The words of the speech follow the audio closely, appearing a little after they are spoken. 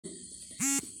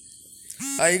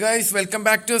Hi guys, welcome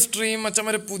back to a stream.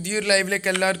 മച്ചന്മാരെ പുതിയൊരു ലൈവിലേക്ക്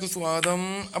എല്ലാവർക്കും സ്വാഗതം.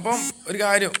 അപ്പം ഒരു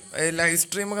കാര്യം, ലൈവ്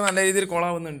സ്ട്രീമൊക്കെ നല്ല രീതിയിൽ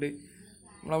കൊളാവുന്നുണ്ട്.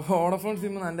 നമ്മളെ വോഡഫോൺ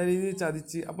സിം നല്ല രീതിയിൽ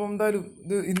ചതിച്ച്. അപ്പോൾ എന്തായാലും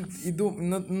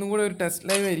ഇന്നും കൂടെ ഒരു ടെസ്റ്റ്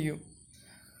ലൈവ് ആയിരിക്കും.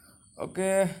 ഓക്കെ,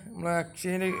 നമ്മളെ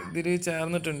അക്ഷയൻ്റെ ഇതിൽ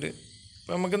ചേർന്നിട്ടുണ്ട്.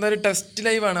 അപ്പോൾ നമുക്ക് എന്തായാലും ടെസ്റ്റ്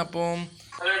ലൈവാണ്. അപ്പം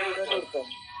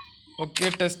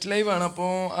ഓക്കെ, ടെസ്റ്റ് ലൈവാണ്.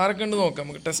 അപ്പോൾ ആരൊക്കെ ഉണ്ട് നോക്കാം.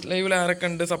 നമുക്ക് ടെസ്റ്റ് ലൈവിൽ ആരൊക്കെ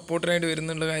ഉണ്ട് സപ്പോർട്ടിനായിട്ട്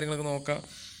വരുന്നുള്ള കാര്യങ്ങളൊക്കെ നോക്കാം.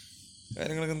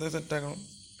 കാര്യങ്ങളൊക്കെ എന്താ സെറ്റാക്കണം.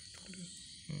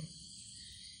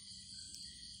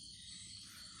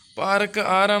 അപ്പോൾ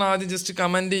ആരാണ് ആദ്യം ജസ്റ്റ്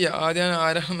കമൻറ്റ് ചെയ്യുക, ആദ്യം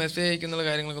ആരാണ് മെസ്സേജ് അയക്കുന്നുള്ള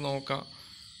കാര്യങ്ങളൊക്കെ നോക്കാം.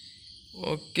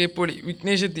 ഓക്കെ, പൊളി.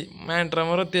 വിഘ്നേഷ് എത്തി,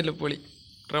 ട്രെമർ എത്തിയല്ലോ, പൊളി.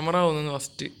 ട്രെമറാവുന്നു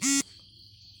ഫസ്റ്റ്.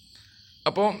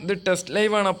 അപ്പോൾ ഇത് ടെസ്റ്റ്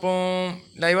ലൈവാണ്. അപ്പോൾ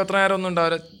ലൈവ് അത്ര നേരം ഒന്നും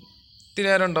ഉണ്ടാവില്ല, ഒത്തിരി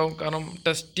നേരം ഉണ്ടാവും. കാരണം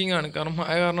ടെസ്റ്റിംഗ് ആണ്. കാരണം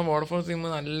മഴ കാരണം വോഡഫോൺ സിം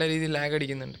നല്ല രീതിയിൽ ലാഗ്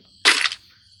അടിക്കുന്നുണ്ട്.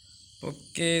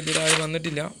 ഓക്കെ, ഇതിലാരും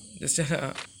വന്നിട്ടില്ല, ജസ്റ്റ്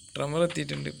ട്രെമർ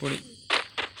എത്തിയിട്ടുണ്ട്, പൊളി.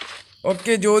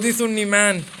 ഓക്കെ, ജ്യോതി സുണ്ണി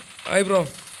ഹായ് ബ്രോ.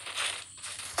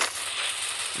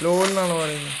 ലോൾ എന്നാണ്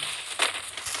പറയുന്നത്.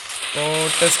 അപ്പോൾ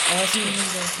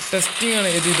ടെസ്റ്റിംഗ് ആണ്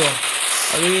എഴുതിയതോ,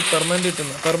 അത് പെർമനൻറ്റ്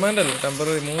കിട്ടുന്ന, പെർമനൻ്റ് അല്ല,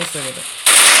 ടെമ്പററി 3 സെക്കൻഡ്.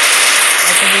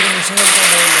 മിഷൻ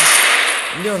കളിച്ചാണല്ലോ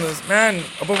ഇല്ല വന്നത്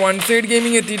അപ്പോൾ വൺ സൈഡ്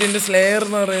ഗെയിമിങ് എത്തിയിട്ടുണ്ട്. സ്ലെയർ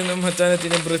എന്ന് പറയുന്ന മച്ചാൻ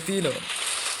എത്തിയിട്ട് ബ്രസീലോ.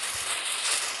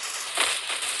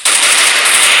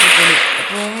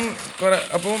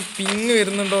 അപ്പം പിങ്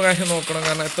വരുന്നുണ്ടോ കാര്യം നോക്കണം.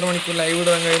 കാരണം എത്ര മണിക്കൂർ ലൈവ്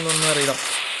ഇടാൻ കഴിയുന്നൊന്നും അറിയില്ല.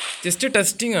 ജസ്റ്റ്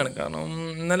ടെസ്റ്റിംഗ് ആണ്. കാരണം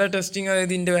ഇന്നലെ ടെസ്റ്റിംഗ്, അതായത്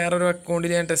ഇതിൻ്റെ വേറൊരു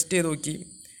അക്കൗണ്ടിൽ ഞാൻ ടെസ്റ്റ് ചെയ്ത് നോക്കി.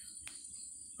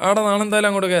 അവിടെ നാളെ എന്തായാലും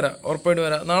അങ്ങോട്ട് കയറാം, ഉറപ്പായിട്ട്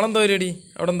വരാം. നാളെ എന്താ പരിപാടി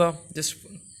അവിടെ? എന്താ ജസ്റ്റ്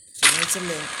ശനിയാഴ്ച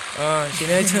അല്ലേ?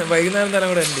 ശനിയാഴ്ച വൈകുന്നേരം എന്തായാലും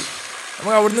കൂടെ ഉണ്ട്.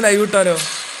 നമുക്ക് അവിടുന്ന് ലൈവ് ഇട്ടാലോ?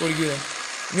 പൊളിക്കുക.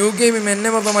 ന്യൂ ഗെയിമിങ് എന്നെ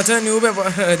പറഞ്ഞ മച്ചാൻ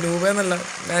ന്യൂബെന്നല്ല,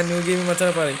 ഞാൻ ന്യൂ ഗെയിമിങ്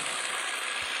മച്ചാനെ പറയും.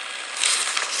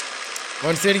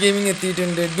 വൺ സൈഡ് ഗെയിമിങ്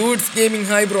എത്തിയിട്ടുണ്ട്. ഡൂഡ്സ് ഗെയിമിങ്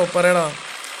ഹായ് ബ്രോ, പറയടാ.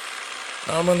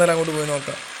 നാളെ എന്തായാലും അങ്ങോട്ട് പോയി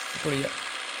നോക്കാം, പൊളിക്കാം.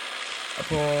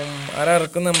 അപ്പോൾ ആരാ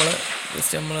ഇറക്കുന്നത് നമ്മൾ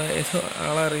ജസ്റ്റ് നമ്മൾ ഏതോ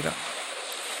ആളെ അറിയില്ല,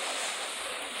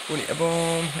 പൊളി. അപ്പോൾ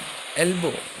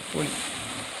എൽബോ പൊളി,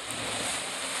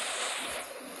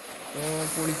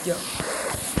 പൊളിക്കാം.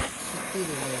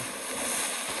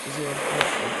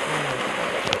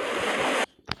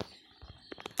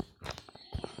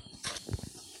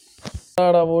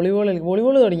 ആടാ വോളിബോൾ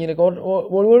തുടങ്ങിയില്ലേ?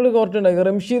 വോളിബോളിൽ കോർട്ട് ഉണ്ടായി.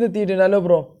 റംഷീദ് എത്തിയിട്ടുണ്ട്. Hello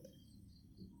bro.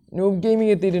 ന്യൂബ്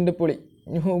ഗെയിമിങ് എത്തിയിട്ടുണ്ട്, പൊളി.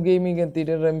 ന്യൂ ഗെയിമിങ്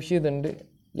എത്തിയിട്ട് റംഷീദ് ഉണ്ട്.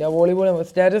 വോളിബോൾ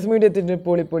സ്റ്റാറ്റസ് മീഡിയ എത്തിയിട്ടുണ്ട്,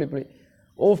 പൊളി.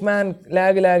 ഓഫ്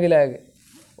ലാഗ്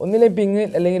ഒന്നിലെ പിങ്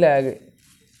അല്ലെങ്കിൽ ലാഗ്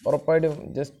ഉറപ്പായിട്ടും.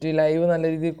 ജസ്റ്റ് ലൈവ് നല്ല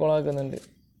രീതിയിൽ കൊളാക്കുന്നുണ്ട്.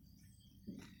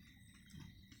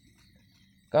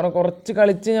 കാരണം കുറച്ച്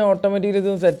കളിച്ച് ഞാൻ ഓട്ടോമാറ്റിക്കലി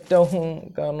ഇത് സെറ്റാവും.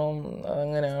 കാരണം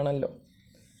അങ്ങനെയാണല്ലോ.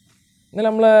 ഇന്നലെ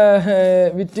നമ്മളെ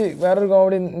വിറ്റ് വേറൊരു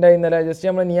കോമഡി ഉണ്ടായിരുന്നല്ല. ജസ്റ്റ്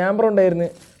നമ്മളെ നിയാംബ്രോ ഉണ്ടായിരുന്നു,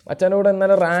 മച്ചാൻ്റെ കൂടെ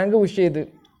ഇന്നലെ റാങ്ക് പുഷ് ചെയ്ത്.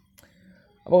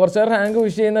 അപ്പോൾ കുറച്ച് നേരം റാങ്ക്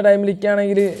പുഷ് ചെയ്യുന്ന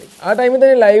ടൈമിലേക്കാണെങ്കിൽ ആ ടൈമിൽ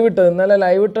തന്നെ ലൈവ് ഇട്ടത്. ഇന്നലെ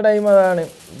ലൈവ് ഇട്ട ടൈം അതാണ്.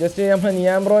 ജസ്റ്റ് നമ്മൾ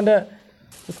നിയാംബ്രോൻ്റെ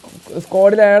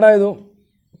സ്ക്വാഡിൽ ആഡായതും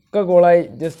ഒക്കെ കോളായി.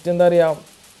 ജസ്റ്റ് എന്താ പറയുക,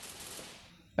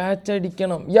 പാച്ച്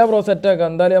അടിക്കണം. ബ്രോ സെറ്റാക്കാം.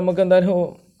 എന്തായാലും നമുക്ക് എന്തായാലും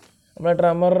നമ്മളെ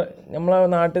ട്രമർ നമ്മളെ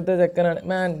നാട്ടിലത്തെ ചെക്കനാണ്.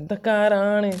 ഇതൊക്കെ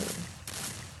ആരാണ്?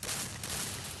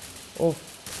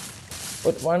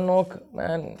 വൺ നോക്ക്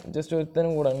ജസ്റ്റ്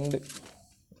ഒരുത്തനും കൂടെ ഉണ്ട്.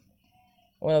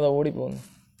 അവനത് ഓടിപ്പോന്നു.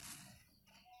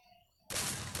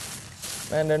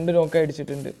 2 നോക്ക്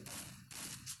അടിച്ചിട്ടുണ്ട്,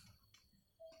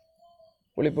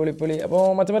 പൊളി. അപ്പോൾ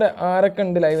മച്ചന്മാരെ ആരൊക്കെ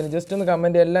ഉണ്ട് ലൈവിന് ജസ്റ്റ് ഒന്ന്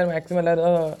കമൻറ്റ് ചെയ്യുക. എല്ലാവരും മാക്സിമം എല്ലാവരും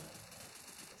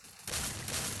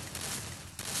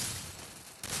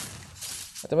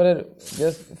മച്ചന്മാരെ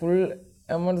ജസ്റ്റ് ഫുൾ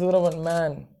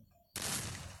M101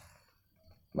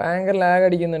 ഭയങ്കര ലാഗ്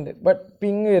അടിക്കുന്നുണ്ട്. ബട്ട്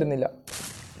പിങ് വരുന്നില്ല,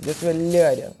 ജസ്റ്റ് വലിയ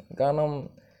കാര്യമാണ്. കാരണം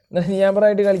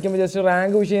നിയാമ്പറായിട്ട് കളിക്കുമ്പോൾ ജസ്റ്റ്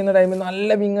റാങ്ക് പുഷ് ചെയ്യുന്ന ടൈമിൽ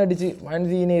നല്ല പിങ് അടിച്ച് വൺ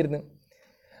സീനായിരുന്നു.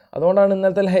 അതുകൊണ്ടാണ്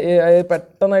ഇന്നലത്തെ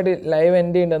പെട്ടെന്നായിട്ട് ലൈവ്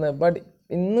എൻഡ് ചെയ്യേണ്ടത്. ബട്ട്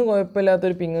ഇന്ന്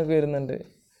കുഴപ്പമില്ലാത്തൊരു പിങ്ങൊക്കെ വരുന്നുണ്ട്.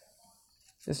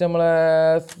 ജസ്റ്റ് നമ്മളെ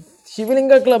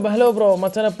ശിവലിംഗ ക്ലബ് ഹലോ ബ്രോ,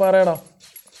 മച്ചാനെ പറയടാ.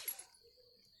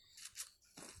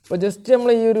 അപ്പോൾ ജസ്റ്റ്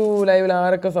നമ്മൾ ഈ ഒരു ലൈവിൽ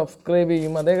ആരൊക്കെ സബ്സ്ക്രൈബ്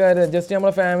ചെയ്യും അതേ കാര്യം. ജസ്റ്റ്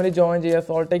നമ്മളെ ഫാമിലി ജോയിൻ ചെയ്യുക.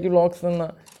 സോൾട്ടേക്ക് വ്ളോഗ്സ് എന്ന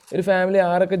ഒരു ഫാമിലി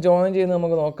ആരൊക്കെ ജോയിൻ ചെയ്യുന്നത്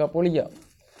നമുക്ക് നോക്കാം, പൊളിക്കാം.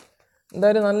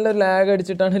 എന്തായാലും നല്ലൊരു ലാഗ്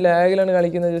അടിച്ചിട്ടാണ്, ലാഗിലാണ്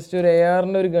കളിക്കുന്നത്. ജസ്റ്റ് ഒരു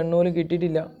ARൻ്റെ ഒരു ഗണ്ണ് പോലും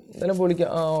കിട്ടിയിട്ടില്ല. എന്തായാലും പൊളിക്കാം.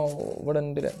 ഇവിടെ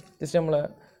ഉണ്ട്. ജസ്റ്റ് നമ്മളെ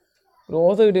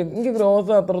ഗ്രോസ് കിട്ടി. എനിക്ക്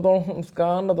ഗ്രോസ് അത്രത്തോളം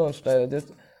സ്കാറിൻ്റെ അതൊന്നും ഇഷ്ടമായില്ല.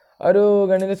 ജസ്റ്റ് ആ ഒരു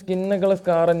ഗണ്ണിൻ്റെ സ്കിന്നൊക്കെ ഉള്ള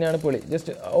സ്കാർ തന്നെയാണ് പൊളി.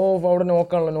 ജസ്റ്റ് അവിടെ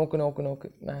നോക്കാണല്ലോ, നോക്ക്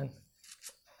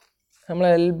നമ്മളെ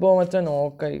എൽബോ മച്ചാൻ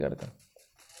നോക്കായി കിടക്കാം,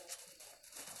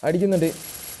 അടിക്കുന്നുണ്ട്.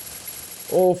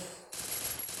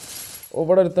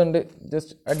 ഇവിടെ എടുത്തുണ്ട്,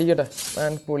 ജസ്റ്റ് അടിക്കട്ടെ.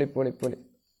 പൊളി.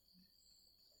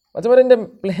 മച്ചന്മാരെ എൻ്റെ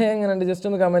പ്ലേ എങ്ങനെയുണ്ട് ജസ്റ്റ്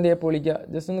ഒന്ന് കമൻറ്റ് ചെയ്യുക, പൊളിക്കുക.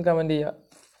 ജസ്റ്റ് ഒന്ന് കമൻറ്റ് ചെയ്യുക.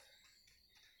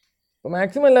 അപ്പോൾ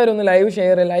മാക്സിമം എല്ലാവരും ഒന്ന് ലൈവ്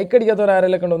ഷെയർ ചെയ്യുക. ലൈക്ക് അടിക്കാത്തവർ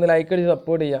ആരെല്ലാം ഉണ്ടോ ഒന്ന് ലൈക്ക് അടിച്ച്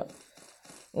സപ്പോർട്ട് ചെയ്യുക.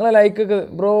 നിങ്ങളെ ലൈക്കൊക്കെ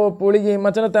ബ്രോ പൊളി ഗെയിം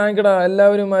മച്ചാനെ താങ്ക്ടാ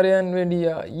എല്ലാവരും അറിയാൻ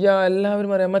വേണ്ടിയാ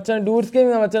എല്ലാവരും അറിയാം മച്ചാൻ ഡൂഡ്സ് ഗെയിം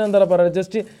മച്ചാൻ എന്താ പറയുക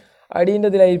ജസ്റ്റ് അടീൻ്റെ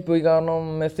ഇതിലായിപ്പോയി കാരണം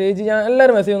മെസ്സേജ് ഞാൻ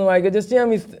എല്ലാവരും മെസ്സേജ് ഒന്ന് വായിക്കുക ജസ്റ്റ് ഞാൻ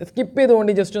സ്കിപ്പ്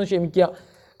ചെയ്തുകൊണ്ട് ജസ്റ്റ് ഒന്ന് ക്ഷമിക്കുക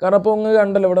കാരണം അപ്പോൾ നിങ്ങൾ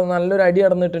കണ്ടല്ലോ ഇവിടെ നല്ലൊരു അടി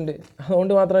നടന്നിട്ടുണ്ട്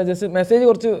അതുകൊണ്ട് മാത്രമേ ജസ്റ്റ് മെസ്സേജ്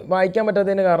കുറച്ച് വായിക്കാൻ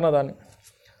പറ്റാത്തതിൻ്റെ കാരണം അതാണ്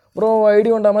ബ്രോ ഐ ഡി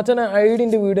കൊണ്ടാണ് മച്ചാനെ ഐ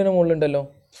ഡിൻ്റെ വീഡിയോൻ്റെ മുകളിലുണ്ടല്ലോ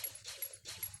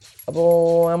അപ്പോൾ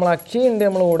നമ്മൾ അക്ഷയ് ഉണ്ട്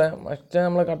നമ്മളെ കൂടെ അക്ഷയ്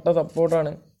നമ്മളെ കട്ട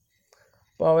സപ്പോർട്ടാണ്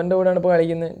അപ്പോൾ അവൻ്റെ കൂടെയാണ് ഇപ്പോൾ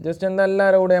കളിക്കുന്നത് ജസ്റ്റ് എന്താ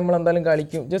എല്ലാവരുടെ കൂടെ നമ്മളെന്തായാലും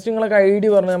കളിക്കും ജസ്റ്റ് നിങ്ങളൊക്കെ ഐ ഡി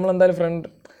പറഞ്ഞു നമ്മളെന്തായാലും ഫ്രണ്ട്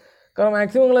കാരണം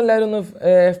മാക്സിമം നിങ്ങളെല്ലാവരും ഒന്ന്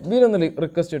എഫ് ബിയിലൊന്ന്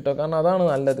റിക്വസ്റ്റ് കിട്ടോ കാരണം അതാണ്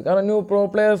നല്ലത് കാരണം ന്യൂ പ്രോ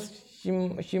പ്ലെയേഴ്സ്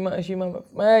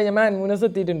മാൻ മുനസ്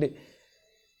എത്തിയിട്ടുണ്ട്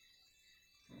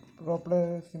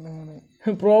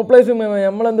പ്രോ പ്ലേസ്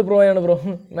നമ്മളെന്ത് പ്രോയാണ് ബ്രോ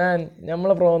മാൻ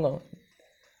നമ്മളെ പ്രോ എന്നോ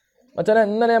മച്ചാനെ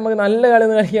എന്നാലും നമുക്ക് നല്ല കളി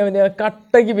ഒന്ന് കളിക്കാൻ പറ്റിയ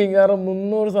കട്ടയ്ക്ക് പിങ് കാരണം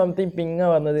 300 സംതിങ്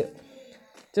പിങ്ങാണ് വന്നത്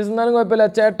ജസ്റ്റ് എന്നാലും കുഴപ്പമില്ല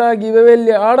ചേട്ടാ ഗിവ്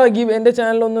വലിയ ആടാ ഗിവ് എൻ്റെ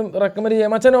ചാനലൊന്നും റെക്കമെൻഡ്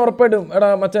ചെയ്യാം മച്ചാനെ ഉറപ്പായിട്ടും എടാ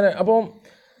മച്ചാനെ അപ്പം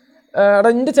എടാ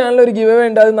എൻ്റെ ചാനൽ ഒരു ഗിവ്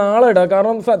ഉണ്ട് അത് നാളെ ഇടാം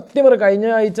കാരണം സത്യം പറ കഴിഞ്ഞ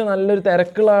ആഴ്ച നല്ലൊരു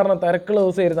തിരക്കുള്ള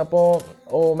ദിവസമായിരുന്നു അപ്പോൾ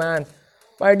ഓ മാൻ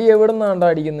അപ്പം അടി എവിടെ നിന്നാണ്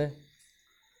അടിക്കുന്നത്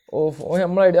ഓ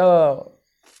നമ്മളടി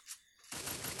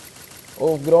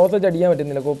ഗ്രോസ് വെച്ച് അടിക്കാൻ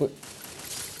പറ്റുന്നില്ല കോപ്പ്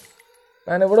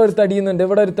ഞാൻ ഇവിടെ ഒരുത്ത് അടിക്കുന്നുണ്ട്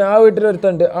ഇവിടെ ഒരുത്ത് ആ വീട്ടിൽ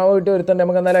ഒരുത്തുണ്ട്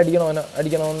നമുക്ക് എന്തായാലും അടിക്കണം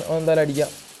എന്തായാലും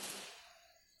അടിക്കാം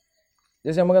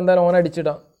ജസ്റ്റ് നമുക്ക് എന്തായാലും ഓൻ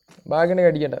അടിച്ചിടാം ബാഗിനെ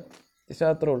അടിക്കണ്ട ജസ്റ്റ്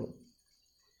അത്രേ ഉള്ളൂ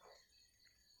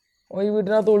ഈ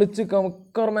വീട്ടിനകത്ത് ഒളിച്ച്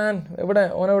മാൻ എവിടെ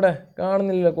ഓനെവിടെ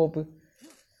കാണുന്നില്ല കോപ്പ്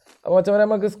അപ്പോൾ അച്ഛൻ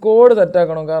നമുക്ക് സ്കോഡ്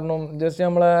സെറ്റാക്കണം കാരണം ജസ്റ്റ്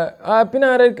നമ്മളെ പിന്നെ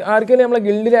ആർക്കെങ്കിലും നമ്മളെ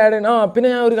ഗിൽഡിൽ ആഡ് ചെയ്യണം പിന്നെ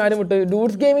ഞാൻ ഒരു കാര്യം വിട്ട്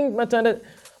ഡൂഡ്സ് ഗെയിമിംഗ്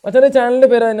മച്ചാൻ്റെ ചാനലിൻ്റെ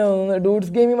പേര് തന്നെ തോന്നുന്നു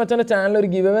ഡൂഡ്സ് ഗെയിമിംഗ് മച്ചാൻ്റെ ചാനൽ ഒരു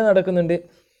ഗിവ് അവേ നടക്കുന്നുണ്ട്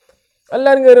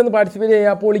എല്ലാവരും കയറി ഒന്ന് പാർട്ടിസിപ്പേറ്റ്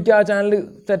ചെയ്യുക പൊളിക്കുക ആ ചാനൽ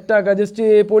സെറ്റാക്കുക ജസ്റ്റ്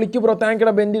പൊളിക്ക് ബ്രോ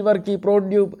താങ്ക്ടാ ബെൻഡിൽ വർക്ക്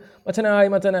പ്രോഡ്യൂബ്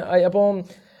മച്ചനായി അപ്പോൾ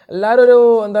എല്ലാവരും ഒരു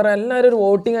എന്താ പറയുക എല്ലാവരും ഒരു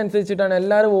വോട്ടിംഗ് അനുസരിച്ചിട്ടാണ്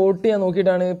എല്ലാവരും വോട്ട് ചെയ്യാൻ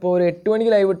നോക്കിയിട്ടാണ് ഇപ്പോൾ ഒരു 8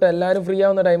 മണിക്ക് ലൈവ് ഇട്ട് എല്ലാവരും ഫ്രീ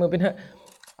ആവുന്ന ടൈം പിന്നെ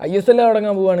ISL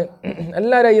തുടങ്ങാൻ പോവുകയാണ്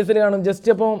എല്ലാവരും ISL കാണും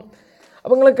ജസ്റ്റ് അപ്പോൾ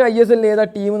നിങ്ങൾക്ക് ISL ഏതാ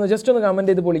ടീമെന്ന് ജസ്റ്റ് ഒന്ന്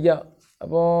കമൻറ്റ് ചെയ്ത് പൊളിക്കുക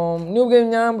അപ്പോൾ ന്യൂ ഗെയിം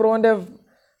ഞാൻ ബ്രോൻ്റെ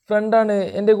ഫ്രണ്ടാണ്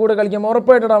എൻ്റെ കൂടെ കളിക്കാം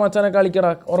ഉറപ്പായിട്ടാ മച്ചാനെ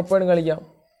കളിക്കടാ ഉറപ്പായിട്ടും കളിക്കാം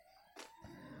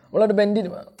നമ്മളൊരു ബെൻഡിൽ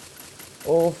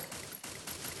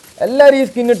എല്ലാവരും ഈ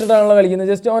സ്കിൻ ഇട്ടിട്ടാണല്ലോ കളിക്കുന്നത്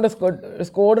ജസ്റ്റ് അവൻ്റെ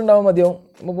സ്കോഡ് ഉണ്ടാവും മതിയാവും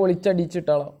നമുക്ക്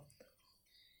പൊളിച്ചടിച്ചിട്ടാളാം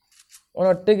അവൻ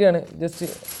ഒറ്റയ്ക്കാണ് ജസ്റ്റ്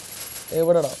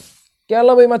എവിടെടാ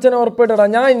കേരള പോയി മച്ചനെ ഉറപ്പായിട്ടാ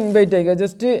ഞാൻ ഇൻവൈറ്റ് ആയിക്കാം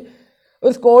ജസ്റ്റ്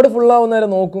ഒരു സ്കോഡ് ഫുള്ളാവുന്നവരെ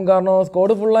നോക്കും കാരണം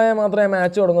സ്കോഡ് ഫുള്ളായാൽ മാത്രമേ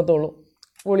മാച്ച് തുടങ്ങത്തുള്ളൂ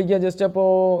പൊളിക്കുക ജസ്റ്റ്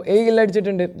അപ്പോൾ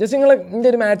അടിച്ചിട്ടുണ്ട് ജസ്റ്റ് നിങ്ങൾ എൻ്റെ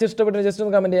ഒരു മാച്ച് ഇഷ്ടപ്പെട്ടിട്ട് ജസ്റ്റ്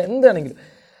ഒന്ന് കമൻറ്റ് ചെയ്യുക എന്താണെങ്കിലും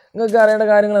നിങ്ങൾക്ക് അറിയേണ്ട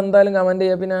കാര്യങ്ങൾ എന്തായാലും കമൻറ്റ്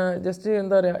ചെയ്യുക പിന്നെ ജസ്റ്റ്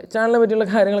എന്താ പറയുക ചാനലിനെ പറ്റിയുള്ള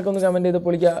കാര്യങ്ങളൊക്കെ ഒന്ന് കമൻറ്റ് ചെയ്ത്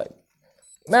പൊളിക്കുക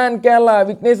മാൻ കേരള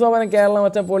വിഘ്നേഷ് സോമൻ കേരള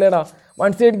മച്ചാൻ പൊളിയടാ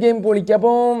 1 സൈഡ് ഗെയിം പൊളിക്കുക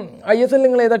അപ്പോൾ ISL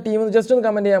നിങ്ങൾ ഏതാ ടീം ജസ്റ്റ് ഒന്ന്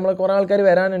കമൻറ്റ് ചെയ്യാം നമ്മളെ കുറേ ആൾക്കാർ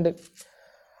വരാനുണ്ട്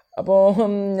അപ്പോൾ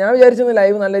ഞാൻ വിചാരിച്ചൊന്ന്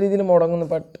ലൈവ് നല്ല രീതിയിൽ മുടങ്ങുന്നു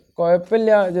ബട്ട്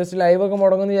കുഴപ്പമില്ല ജസ്റ്റ് ലൈവൊക്കെ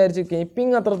മുടങ്ങുമെന്ന് വിചാരിച്ച്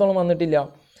കീപ്പിംഗ് അത്രത്തോളം വന്നിട്ടില്ല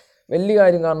വലിയ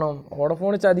കാര്യം കാരണം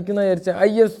വോഡഫോൺ ചതിക്കുന്ന വിചാരിച്ച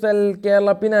ISL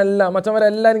കേരള പിന്നെ അല്ല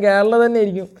മച്ചന്മാരെല്ലാവരും കേരള തന്നെ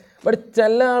ആയിരിക്കും ബട്ട്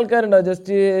ചില ആൾക്കാരുണ്ടാവും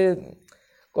ജസ്റ്റ്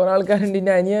കുറേ ആൾക്കാരുണ്ട്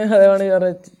ഇനി അതേപോലെ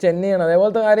ചെന്നൈയാണ്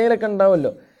അതേപോലത്തെ കാര്യങ്ങളൊക്കെ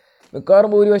ഉണ്ടാവുമല്ലോ മിക്കവാറും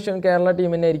ഭൂരിപക്ഷം കേരള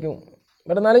ടീം തന്നെ ആയിരിക്കും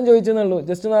ബട്ട് എന്നാലും ചോദിച്ചെന്നുള്ളൂ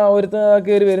ജസ്റ്റ് ഒരുത്ത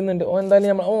കയറി വരുന്നുണ്ട്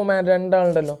എന്തായാലും മാൻ 2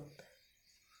 ആളുണ്ടല്ലോ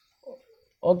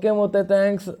ഓക്കെ മൂത്തെ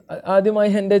താങ്ക്സ്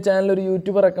ആദ്യമായി എൻ്റെ ചാനൽ ഒരു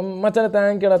യൂട്യൂബർ മച്ചാനെ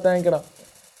താങ്ക്യടാ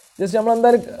ജസ്റ്റ്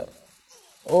നമ്മളെന്തായാലും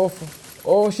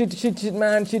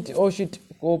ഷിറ്റ്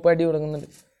കോപ്പ് അടി തുടങ്ങുന്നുണ്ട്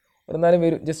എന്നാലും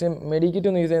വരും ജസ്റ്റ് മെഡിക്കറ്റ്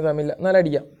ഒന്നും യൂസ് ചെയ്യാൻ സമയമില്ല എന്നാലും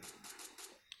അടിക്കാം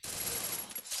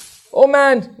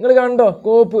മാൻ നിങ്ങൾ കണ്ടോ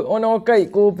കോപ്പ് നോക്കായി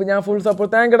കോപ്പ് ഞാൻ full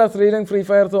support താങ്ക്യടാ ശ്രീലങ്ക് free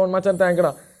fire zone മച്ചാൻ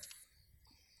താങ്ക്യടാ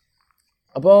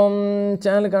അപ്പം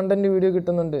ചാനൽ കണ്ടൻറ്റ് വീഡിയോ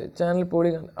കിട്ടുന്നുണ്ട് ചാനൽ പൊളി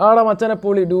ആടാ മച്ചാനെ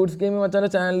പൊളി ഡൂഡ്സ് ഗെയിമിംഗ് മച്ചാൻ്റെ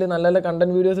ചാനലിൽ നല്ല നല്ല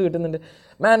കണ്ടൻറ്റ് വീഡിയോസ് കിട്ടുന്നുണ്ട്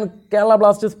മാൻ കേരള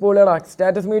ബ്ലാസ്റ്റേഴ്സ് പൊളിയടാ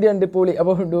സ്റ്റാറ്റസ് മീഡിയ ഉണ്ട് പൊളി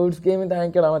അപ്പോൾ ഡൂഡ്സ് ഗെയിമിംഗ്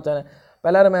താങ്ക്യടാ മച്ചാനെ അപ്പോൾ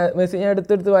എല്ലാവരും മെസ്സേജ് ഞാൻ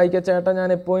എടുത്തെടുത്ത് വായിക്കാം ചേട്ടാ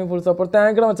ഞാൻ എപ്പോഴും ഫുൾ സപ്പോർട്ട്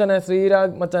താങ്ക്യടാ മച്ചാനെ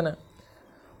ശ്രീരാഗ് മച്ചാനെ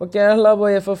അപ്പോൾ കേരള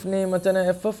പോയി FF നെയിം മച്ചാനെ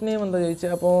FF നെയിം എന്താ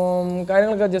ചോദിച്ചത് അപ്പോൾ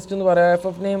കാര്യങ്ങളൊക്കെ ജസ്റ്റ് ഒന്ന് പറയാം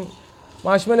FF നെയിം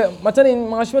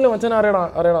മാഷ്മല് മച്ചാനെ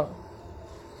അറിയടാ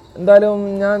എന്തായാലും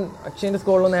ഞാൻ അക്ഷയൻ്റെ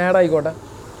സ്കോളിലൊന്ന് ആഡ് ആയിക്കോട്ടെ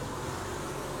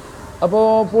അപ്പോൾ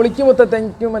പൊളിക്ക് മൊത്തം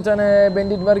താങ്ക് യു മച്ചാനെ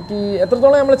ബെൻഡിറ്റ് വർക്ക്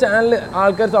എത്രത്തോളം നമ്മളെ ചാനൽ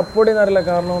ആൾക്കാർ സപ്പോർട്ട് ചെയ്യുന്നറിയില്ല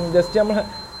കാരണം ജസ്റ്റ് നമ്മളെ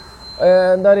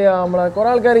എന്താ പറയുക നമ്മളെ കുറേ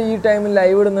ആൾക്കാർ ഈ ടൈമിൽ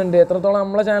ലൈവ് ഇടുന്നുണ്ട് എത്രത്തോളം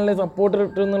നമ്മളെ ചാനലിൽ സപ്പോർട്ട്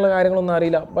കിട്ടുന്നുള്ള കാര്യങ്ങളൊന്നും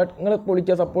അറിയില്ല ബട്ട് നിങ്ങൾ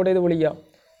പൊളിക്കുക സപ്പോർട്ട് ചെയ്ത് പൊളിക്കുക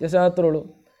ജസ്റ്റ് അത്രേ ഉള്ളൂ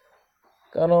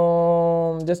കാരണം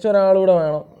ജസ്റ്റ് ഒരാളുകൂടെ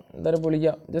വേണം എന്തായാലും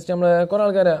പൊളിക്കുക ജസ്റ്റ് നമ്മൾ കുറേ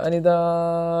ആൾക്കാർ അനിത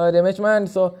രമേശ് മാൻ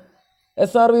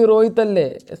SRV റോഹിത്ത് അല്ലേ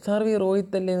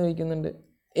എന്ന് ചോദിക്കുന്നുണ്ട്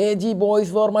AG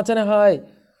boys four മച്ചനെ hi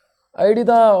ID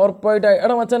താ ഉറപ്പായിട്ട്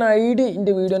എടാ മച്ചാൻ ID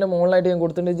എൻ്റെ വീഡിയോൻ്റെ മുകളിലായിട്ട് ഞാൻ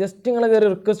കൊടുത്തിട്ടുണ്ട് ജസ്റ്റ് നിങ്ങൾ കയറി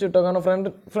റിക്വസ്റ്റ് ഇട്ടോ കാരണം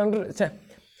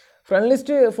ഫ്രണ്ട്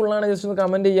ലിസ്റ്റ് ഫുള്ളാണ്. ജസ്റ്റ് ഒന്ന്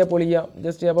കമൻറ്റ് ചെയ്യുക, പൊളിക്കുക.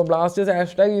 ജസ്റ്റ് അപ്പോൾ ബ്ലാസ്റ്റേഴ്സ്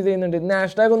ഹാഷ്ടാഗ് യൂസ് ചെയ്യുന്നുണ്ട്. ഇന്ന്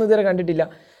ഹാഷ്ടാഗ് ഒന്നും ഇതുവരെ കണ്ടിട്ടില്ല.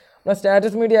 നമ്മൾ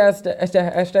സ്റ്റാറ്റസ് മീഡിയ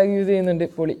ഹാഷ്ടാഗ് യൂസ് ചെയ്യുന്നുണ്ട്.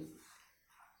 പൊളി.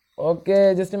 ഓക്കെ,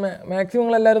 ജസ്റ്റ് മാക്സിമം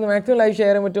നിങ്ങളെല്ലാവരും മാക്സിമം ലൈവ്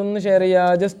ഷെയർ ചെയ്യാൻ പറ്റും, ഒന്ന് ഷെയർ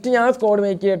ചെയ്യുക. ജസ്റ്റ് ഞാൻ സ്കോഡ്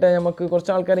മേക്ക് ചെയ്യട്ടെ, നമുക്ക്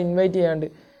കുറച്ച് ആൾക്കാരെ ഇൻവൈറ്റ് ചെയ്യാണ്ട്,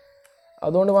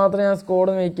 അതുകൊണ്ട് മാത്രം ഞാൻ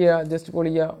സ്കോഡ് മേക്ക് ചെയ്യുക. ജസ്റ്റ്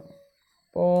പൊളിക്കുക.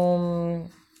 അപ്പം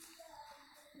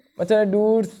മച്ചാനെ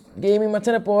ഡൂഡ്സ് ഗെയിമിങ്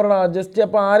മച്ചാനെ പോരടാ. ജസ്റ്റ്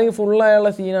അപ്പോൾ ആരെങ്കിലും ഫുള്ളായുള്ള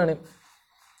സീനാണ്.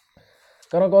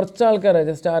 കാരണം കുറച്ച് ആൾക്കാരെ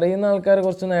ജസ്റ്റ് അറിയുന്ന ആൾക്കാർ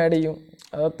കുറച്ചൊന്ന് ആഡ് ചെയ്യും,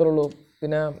 അതത്രേ ഉള്ളൂ.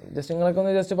 പിന്നെ ജസ്റ്റ് നിങ്ങളൊക്കെ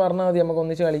ഒന്ന് ജസ്റ്റ് പറഞ്ഞാൽ മതി, നമുക്ക്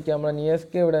ഒന്നിച്ച് കളിക്കാം. നമ്മളെ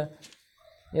നിയസ്കെ ഇവിടെ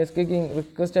നിയസ്കയ്ക്ക്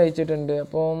റിക്വസ്റ്റ് അയച്ചിട്ടുണ്ട്.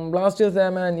 അപ്പം ബ്ലാസ്റ്റേഴ്സ്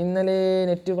മാൻ ഇന്നലെ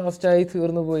നെറ്റ് ഫാസ്റ്റായി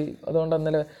തീർന്നു പോയി, അതുകൊണ്ട്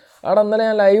ഇന്നലെ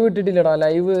ഞാൻ ലൈവ് ഇട്ടിട്ടില്ലടാ.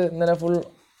 ലൈവ് ഇന്നലെ ഫുൾ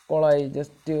കോളായി.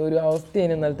 ജസ്റ്റ് ഒരു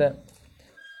അവസ്ഥയാണ് ഇന്നലത്തെ.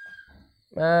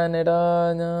 മാൻ എടാ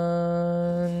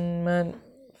ഞാൻ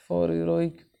ഫോർ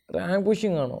ഹീറോയിക്ക് റാങ്ക്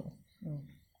പുഷിങ് ആണോ?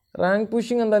 റാങ്ക്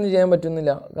പുഷിങ് എന്താണെന്ന് ചെയ്യാൻ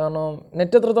പറ്റുന്നില്ല, കാരണം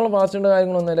നെറ്റ് എത്രത്തോളം ഫാസ്റ്റ് ഉണ്ട്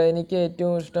കാര്യങ്ങളൊന്നുമില്ല. എനിക്ക്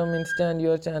ഏറ്റവും ഇഷ്ടം ഇൻസ്റ്റാൻറ്റ്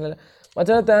യുവർ ചാനൽ.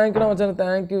 മച്ചാനെ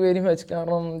താങ്ക് യു വെരി മച്ച്.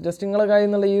 കാരണം ജസ്റ്റ് നിങ്ങളെ കയ്യിൽ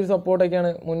നിന്നുള്ള ഈ ഒരു സപ്പോർട്ടൊക്കെയാണ്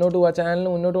മുന്നോട്ട് പോകുക, ചാനലിന്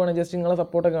മുന്നോട്ട് പോകണം. ജസ്റ്റ് നിങ്ങളെ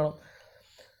സപ്പോർട്ടൊക്കെ കാണും.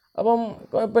 അപ്പം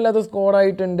കുഴപ്പമില്ലാത്ത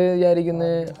സ്കോഡായിട്ടുണ്ട്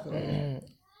വിചാരിക്കുന്നത്.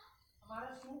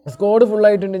 സ്കോഡ്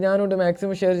ഫുള്ളായിട്ടുണ്ട്. ഞാനുണ്ട്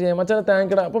മാക്സിമം ഷെയർ ചെയ്യാം. മച്ചാനെ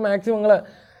താങ്ക് യു. അപ്പോൾ മാക്സിമം നിങ്ങളെ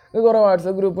കുറേ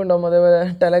വാട്സപ്പ് ഗ്രൂപ്പ് ഉണ്ടാവും, അതേപോലെ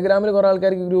ടെലഗ്രാമിൽ കുറേ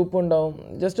ആൾക്കാർക്ക് ഗ്രൂപ്പ് ഉണ്ടാവും.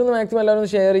 ജസ്റ്റ് ഒന്ന് മാക്സിമം എല്ലാവരും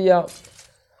ഒന്ന് ഷെയർ ചെയ്യുക.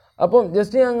 അപ്പം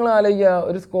ജസ്റ്റ് ഞങ്ങൾ ആലോചിക്കുക,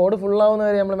 ഒരു സ്കോഡ് ഫുള്ളാവുന്ന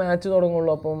വരെ നമ്മൾ മാച്ച്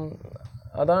തുടങ്ങുള്ളൂ. അപ്പം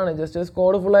അതാണ് ജസ്റ്റ്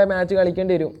സ്കോഡ് ഫുള്ളായ മാച്ച്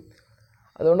കളിക്കേണ്ടി വരും.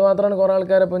 അതുകൊണ്ട് മാത്രമാണ് കുറേ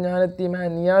ആൾക്കാർ. അപ്പോൾ ഞാനെത്തി മാൻ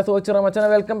നീയാ സോച്ചിറ മച്ചാനെ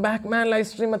വെൽക്കം ബാക്ക് മാൻ. ലൈവ്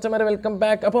സ്ട്രീം മച്ചന്മാരെ വെൽക്കം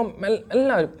ബാക്ക്. അപ്പം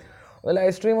എല്ലാവരും ഒന്ന്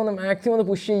ലൈവ് സ്ട്രീം ഒന്ന് മാക്സിമം ഒന്ന്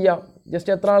പുഷ് ചെയ്യുക.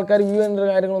 ജസ്റ്റ് എത്ര ആൾക്കാർ വ്യൂ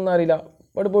ചെയ്യുന്ന കാര്യങ്ങളൊന്നും അറിയില്ല,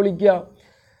 ബട്ട് പൊളിക്കുക.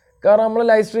 കാരണം നമ്മൾ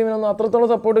ലൈവ് സ്ട്രീമിനൊന്നും അത്രത്തോളം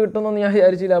സപ്പോർട്ട് കിട്ടുമെന്നൊന്നും ഞാൻ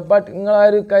വിചാരിച്ചില്ല. ബട്ട്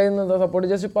നിങ്ങളാരും കയ്യിൽ നിന്ന് സപ്പോർട്ട്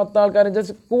ജസ്റ്റ് 10 ആൾക്കാർ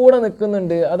ജസ്റ്റ് കൂടെ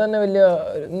നിൽക്കുന്നുണ്ട്. അതന്നെ വലിയ.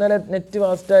 ഇന്നലെ നെറ്റ്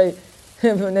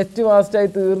ഫാസ്റ്റായി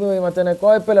തീർന്നു പോയി മച്ചാനെ.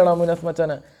 കുഴപ്പമില്ലടാ മുനസ്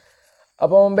മച്ചാനെ.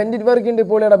 അപ്പം ബെൻഡിറ്റ് വർക്കിൻ്റെ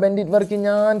പൊളിയടാ. ബെൻഡിറ്റ് വർക്ക്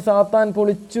ഞാൻ സാത്താൻ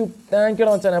പൊളിച്ചു. താങ്ക്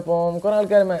യുടാ മച്ചാനെ. അപ്പം കുറേ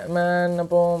ആൾക്കാർ മാൻ.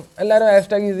 അപ്പോൾ എല്ലാവരും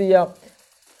ഹാഷ്ടാഗ് യൂസ് ചെയ്യാം.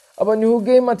 അപ്പോൾ ന്യൂ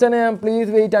ഗെയിം മച്ചാനെ ഞാൻ പ്ലീസ്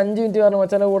വെയിറ്റ് 5 മിനിറ്റ് പറഞ്ഞു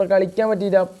മച്ചാനെ. കൂടെ കളിക്കാൻ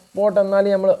പറ്റിയില്ല, പോട്ടെ.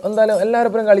 എന്നാലും നമ്മൾ എന്തായാലും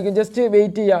എല്ലാവരും കളിക്കും. ജസ്റ്റ്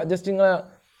വെയിറ്റ് ചെയ്യുക. ജസ്റ്റ് നിങ്ങളെ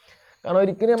കാരണം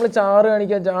ഒരിക്കലും നമ്മൾ ചാട്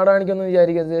കാണിക്കുമെന്ന്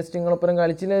വിചാരിക്കരുത്. ജസ്റ്റ് നിങ്ങളൊപ്പം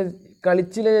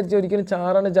കളിച്ചില്ല വിചാരിച്ച് ഒരിക്കലും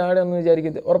ചാടുകയെന്ന്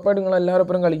വിചാരിക്കരുത്. ഉറപ്പായിട്ടും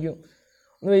നിങ്ങളെല്ലാവരും കളിക്കും.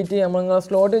 ഒന്ന് വെയിറ്റ് ചെയ്യുക. നിങ്ങളെ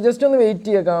സ്ലോട്ട് ജസ്റ്റ് ഒന്ന് വെയിറ്റ്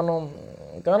ചെയ്യുക.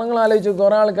 കാരണം നിങ്ങൾ ആലോചിച്ചു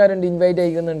കുറേ ആൾക്കാരുണ്ട് ഇൻവൈറ്റ്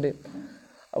അയക്കുന്നുണ്ട്.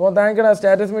 അപ്പോൾ thank യുടാ.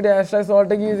 Status media hashtag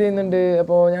സോൾട്ടൊക്കെ use ചെയ്യുന്നുണ്ട്.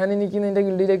 അപ്പോൾ എനിക്ക് നിൻ്റെ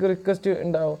ഗിൽഡിലേക്ക് റിക്വസ്റ്റ്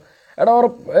ഉണ്ടാവും. എടാ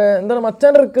എന്താണ്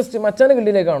മച്ചാൻ്റെ റിക്വസ്റ്റ്? മച്ചാൻ്റെ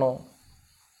ഗിൽഡിലേക്കാണോ?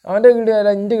 അവൻ്റെ ഗിൽഡി അല്ല,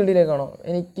 എൻ്റെ ഗിൽഡിലേക്കാണോ?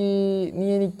 നീ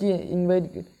എനിക്ക്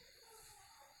ഇൻവൈറ്റ്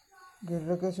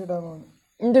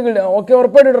എൻ്റെ ഗിൽഡ് ഓക്കെ.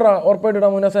 ഉറപ്പായിട്ടിടാ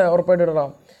മുനസ,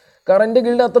 ഉറപ്പായിട്ടിടാം. കാരണം എൻ്റെ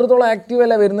ഗിൽഡ് അത്രത്തോളം ആക്റ്റീവ്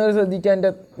അല്ല. വരുന്നവർ ശ്രദ്ധിക്കുക, എൻ്റെ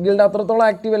ഗിൽഡ് അത്രത്തോളം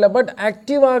ആക്റ്റീവ് അല്ല. ബട്ട്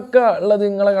ആക്റ്റീവ് ആക്കുക ഉള്ളത്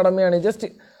നിങ്ങളെ കടമയാണ്. ജസ്റ്റ്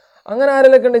അങ്ങനെ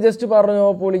ആരെങ്കിലൊക്കെ ഉണ്ട് ജസ്റ്റ് പറഞ്ഞോ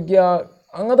പൊളിക്കുക,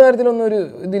 അങ്ങനത്തെ കാര്യത്തിലൊന്നും ഒരു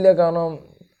ഇതില്ല. കാരണം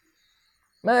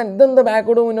മാൻ ഇതെന്താ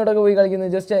ബാക്കോട്ട് മുന്നോട്ടൊക്കെ പോയി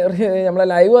കളിക്കുന്നത്? ജസ്റ്റ് നമ്മളെ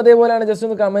ലൈവ് അതേപോലെയാണ്. ജസ്റ്റ്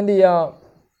ഒന്ന് കമൻറ്റ് ചെയ്യുക.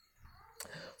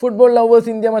 ഫുട്ബോൾ ലവേഴ്സ്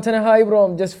ഇന്ത്യ മച്ചാനെ ഹായ് ബ്രോ.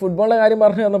 ജസ്റ്റ് ഫുട്ബോളിൻ്റെ കാര്യം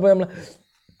പറഞ്ഞു തന്നപ്പോൾ നമ്മൾ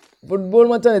ഫുട്ബോൾ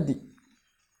മച്ചാൻ എത്തി.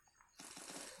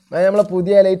 നമ്മളെ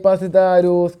പുതിയ ലൈറ്റ് പാസിത്തെ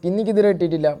ഒരു സ്കിന്നിക്ക് ഇതുവരെ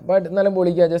ഇട്ടിട്ടില്ല, ബട്ട് എന്നാലും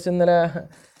പൊളിക്കുക. ജസ്റ്റ് ഇന്നലെ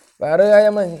വേറെ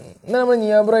കാര്യം ഇന്നലെ നമ്മൾ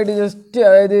നിയബറായിട്ട് ജസ്റ്റ്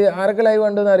അതായത് ആരൊക്കെ ലൈവ്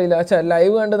കണ്ടെന്ന് അറിയില്ല,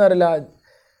 ലൈവ് കണ്ടെന്ന് അറിയില്ല.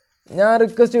 ഞാൻ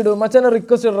റിക്വസ്റ്റ് ഇടും മച്ചാനെ,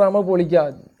 റിക്വസ്റ്റ് ഇടാം. നമ്മൾ പൊളിക്കുക.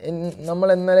 നമ്മൾ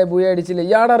ഇന്നലെ ബുയ അടിച്ചില്ല.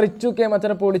 ഇയാടെ റിച്ചൊക്കെ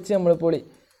മച്ചാനെ പൊളിച്ച് നമ്മൾ പൊളി.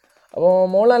 അപ്പോൾ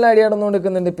മോള് നല്ല അടി നടന്നുകൊണ്ട്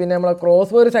നിൽക്കുന്നുണ്ട്. പിന്നെ നമ്മളെ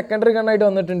ക്രോസ് ഒരു സെക്കൻഡറി കണ്ണായിട്ട്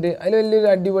വന്നിട്ടുണ്ട്. അതിൽ വലിയൊരു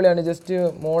അടിപൊളിയാണ്. ജസ്റ്റ്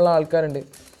മോളിലെ ആൾക്കാരുണ്ട്.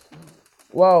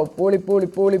 വാവ്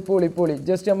പൊളി.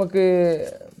 ജസ്റ്റ് നമുക്ക്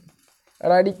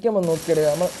അവിടെ അടിക്കുമ്പോൾ നോക്കിയിടുക.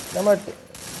 നമ്മൾ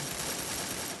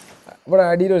ഇവിടെ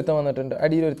അടിയിലൊരുത്തൻ വന്നിട്ടുണ്ട്.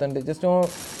 ജസ്റ്റ്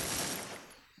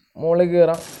മുകളിൽ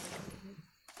കയറാം.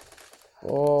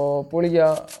 പൊളിക്കുക.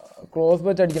 ക്രോസ്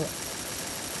വെച്ച് അടിക്കണം.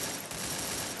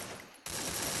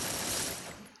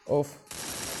 ഓഫ്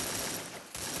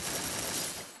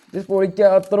ജസ്റ്റ് പൊളിക്കുക,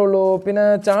 അത്രേ ഉള്ളൂ. പിന്നെ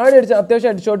ചാടി അടിച്ച്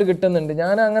അത്യാവശ്യം ഹെഡ്ഷോട്ട് കിട്ടുന്നുണ്ട്.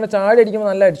 ഞാൻ അങ്ങനെ ചാടി അടിക്കുമ്പോൾ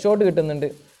നല്ല ഹെഡ്ഷോട്ട് കിട്ടുന്നുണ്ട്.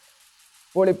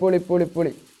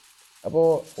 പൊളി. അപ്പോൾ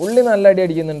ഉള്ളി നല്ല അടി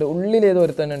അടിക്കുന്നുണ്ട്. ഉള്ളിലേത്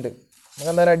ഒരുത്തനുണ്ട്. നമുക്ക്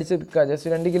എന്തായാലും അടിച്ച് നിൽക്കുക. ജസ്റ്റ്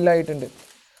 2 കില്ലായിട്ടുണ്ട്.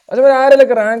 പക്ഷേ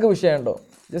ആരെങ്കിലൊക്കെ rank വിഷയമുണ്ടോ?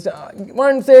 Just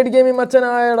one side gaming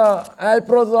മച്ചനായടാ.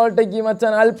 ആൽപ്രോ സോൾട്ടേക്ക്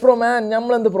മച്ചാൻ അൽപ്രോ മാൻ.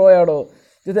 നമ്മളെന്ത് പ്രോയാടോ?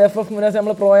 ജസ്റ്റ് FF മുനാസ്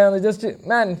നമ്മൾ പ്രോയാണ്. ജസ്റ്റ്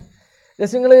മാൻ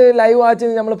ജസ്റ്റ് നിങ്ങൾ ലൈവ് വാച്ച്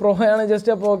ചെയ്ത് നമ്മൾ പ്രോയാണ്.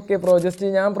 ജസ്റ്റ് അപ്പോൾ ഓക്കെ പ്രോ.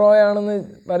 ജസ്റ്റ് ഞാൻ പ്രോയാണെന്ന്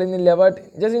പറയുന്നില്ല, ബട്ട്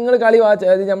ജസ്റ്റ് നിങ്ങൾ കളി വാച്ച്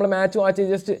അതായത് നമ്മൾ മാച്ച് വാച്ച്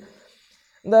ചെയ്ത് ജസ്റ്റ്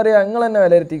എന്താ പറയുക നിങ്ങൾ തന്നെ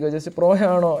വിലയിരുത്തിക്കോ. ജസ്റ്റ്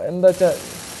പ്രോയാണോ എന്താ വെച്ചാൽ.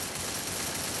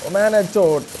 ഓ മാൻ ഹെഡ്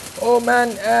ഷോട്ട്. ഓ മാൻ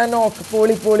നോക്ക്.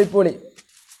 പൊളി.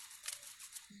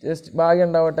 ജസ്റ്റ് ഭാഗ്യം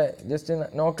ഉണ്ടാവട്ടെ. ജസ്റ്റ്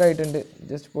നോക്കായിട്ടുണ്ട്.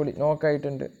 ജസ്റ്റ് പൊളി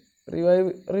നോക്കായിട്ടുണ്ട്.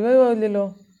 റിവൈവ് ആവില്ലല്ലോ.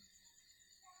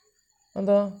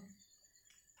 എന്താ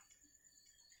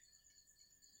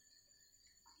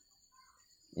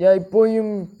ഇപ്പോഴും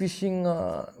ഫിഷിങ്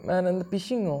മാൻ എന്താ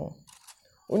ഫിഷിങ്ങോ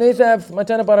ഉനൈസ് ആപ്സ്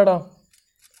മച്ചാനെ പറയടാ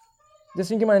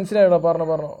ജസ്റ്റ് എനിക്ക് മനസ്സിലായടാ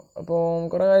പറഞ്ഞു അപ്പോൾ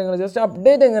കുറേ കാര്യങ്ങൾ ജസ്റ്റ്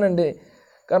അപ്ഡേറ്റ് എങ്ങനെയുണ്ട്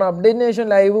കാരണം അപ്ഡേറ്റിന് ശേഷം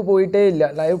ലൈവ് പോയിട്ടേ ഇല്ല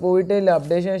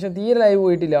അപ്ഡേറ്റിന് ശേഷം തീരെ ലൈവ്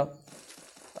പോയിട്ടില്ല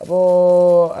അപ്പോൾ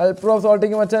അൽപ്രോ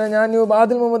സോൾട്ടിക്ക് മച്ചാനെ ഞാൻ ന്യൂബ്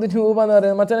ആദിൽ മുഹമ്മദ് ന്യൂബാന്ന്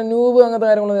പറയുന്നത് മച്ചാനെ ന്യൂബ് അങ്ങനത്തെ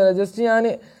കാര്യങ്ങളൊന്നും ഇല്ല ജസ്റ്റ് ഞാൻ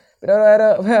പിന്നെ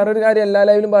വേറൊരു കാര്യം എല്ലാ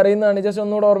ലൈവിലും പറയുന്നതാണ് ജസ്റ്റ്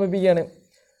ഒന്നുകൂടെ ഓർമ്മിപ്പിക്കുകയാണ്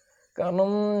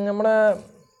കാരണം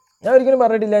ഞാൻ ഒരിക്കലും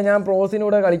പറഞ്ഞിട്ടില്ല ഞാൻ പ്രോസിൻ്റെ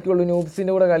കൂടെ കളിക്കുള്ളൂ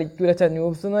ന്യൂബ്സിൻ്റെ കൂടെ കളിക്കില്ല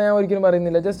ന്യൂബ്സ് എന്ന് ഞാൻ ഒരിക്കലും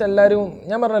പറയുന്നില്ല ജസ്റ്റ് എല്ലാവരും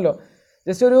ഞാൻ പറഞ്ഞല്ലോ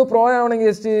ജസ്റ്റ് ഒരു പ്രോ ആവണമെങ്കിൽ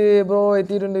ജസ്റ്റ് ബ്രോ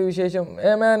എത്തിയിട്ടുണ്ട് വിശേഷം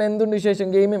മാൻ എന്തുണ്ട് വിശേഷം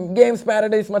ഗെയിംസ്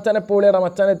പാരഡൈസ് മച്ചാനെ പൊളിയടാ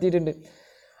മച്ചാൻ എത്തിയിട്ടുണ്ട്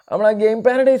നമ്മളെ ഗെയിം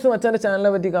പാരഡൈസ് മച്ചാൻ്റെ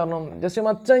ചാനലിനെ പറ്റി കാരണം ജസ്റ്റ്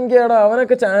മച്ചങ്കേടാ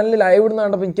അവനൊക്കെ ചാനലിൽ ലൈവ് ഇടുന്ന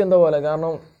കണ്ടപ്പോൾ എനിക്ക് എന്തോ പോലെ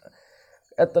കാരണം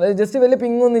എത്ര ജസ്റ്റ് വലിയ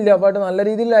പിങ്ങൊന്നുമില്ല ബട്ട് നല്ല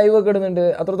രീതിയിൽ ലൈവ് ഒക്കെ ഇടുന്നുണ്ട്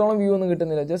അത്രത്തോളം വ്യൂ ഒന്നും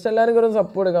കിട്ടുന്നില്ല ജസ്റ്റ് എല്ലാവരും ഒരു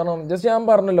സപ്പോർട്ട് കാരണം ജസ്റ്റ് ഞാൻ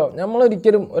പറഞ്ഞല്ലോ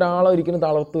നമ്മളൊരിക്കലും ഒരിക്കലും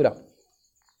തളർത്തൂല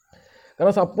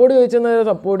കാരണം സപ്പോർട്ട് ചോദിച്ചാൽ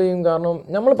സപ്പോർട്ട് ചെയ്യും കാരണം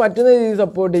നമ്മൾ പറ്റുന്ന രീതിയിൽ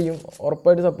സപ്പോർട്ട് ചെയ്യും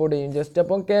ഉറപ്പായിട്ട് സപ്പോർട്ട് ചെയ്യും ജസ്റ്റ്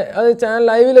അപ്പം അത് ചാനൽ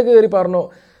ലൈവിലൊക്കെ കയറി പറഞ്ഞു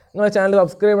നിങ്ങളെ ചാനൽ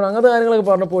സബ്സ്ക്രൈബ് ചെയ്യണം അങ്ങനത്തെ കാര്യങ്ങളൊക്കെ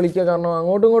പറഞ്ഞ് പൊളിക്കുക കാരണം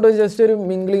അങ്ങോട്ടും ഇങ്ങോട്ടും ജസ്റ്റ് ഒരു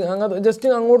മിംഗ്ലിങ് അങ്ങനത്തെ ജസ്റ്റ്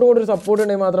അങ്ങോട്ടും ഇങ്ങോട്ടും ഒരു സപ്പോർട്ട്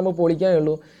ഉണ്ടെങ്കിൽ മാത്രമേ നമുക്ക്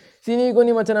പൊളിക്കാനുള്ളൂ സിനി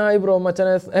കൊനി മച്ചനായി ബ്രോ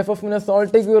മച്ചനെ FF പിന്നെ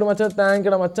സോൾട്ടേക്ക് വ്യൂർ മച്ചനെ താങ്ക്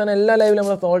ഇടാം മച്ചാൻ എല്ലാ ലൈവിലും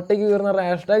നമ്മളെ സോൾട്ടേക്ക് വ്യൂർ എന്ന് പറഞ്ഞ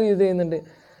ഹാഷ്ടാഗ് യൂസ് ചെയ്യുന്നുണ്ട്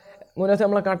മുന്നേശം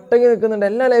നമ്മളെ കട്ടയ്ക്ക് നിൽക്കുന്നുണ്ട്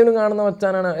എല്ലാ ലൈവിലും കാണുന്ന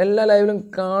മച്ചാനാണ് എല്ലാ ലൈവിലും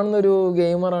കാണുന്നൊരു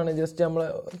ഗെയിമറാണ് ജസ്റ്റ്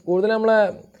കൂടുതൽ നമ്മളെ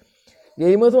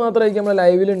ഗെയിമേഴ്സ് മാത്രമായിരിക്കും നമ്മളെ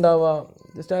ലൈവിലുണ്ടാവുക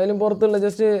ജസ്റ്റ് അതിലും പുറത്തുള്ള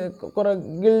ജസ്റ്റ് കുറേ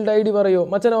ഗിൽഡ് ID പറയുമോ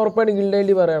മച്ചാനെ ഉറപ്പായിട്ട് ഗിൽഡ്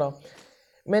ID പറയണം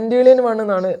മെൻറ്റേളിയൻ 1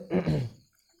 എന്നാണ്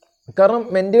കാരണം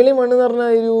മെൻറ്റേളിയൻ 1 എന്ന്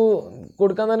പറഞ്ഞാൽ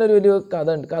കൊടുക്കാൻ തന്നെ ഒരു കഥ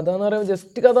ഉണ്ട് കഥ എന്ന് പറയുമ്പോൾ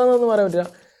ജസ്റ്റ് കഥ എന്നൊന്നും പറയാൻ പറ്റില്ല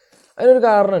അതിനൊരു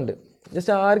കാരണമുണ്ട്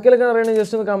ജസ്റ്റ് ആർക്കെങ്കിലൊക്കെ അറിയണമെങ്കിൽ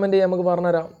ജസ്റ്റ് ഒന്ന് കമൻറ്റ് ചെയ്യാം നമുക്ക്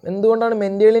പറഞ്ഞുതരാം എന്തുകൊണ്ടാണ്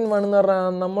മെൻറ്റേളിയൻ 1 എന്ന്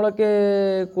പറഞ്ഞാൽ നമ്മളൊക്കെ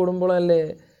കുടുംബങ്ങളല്ലേ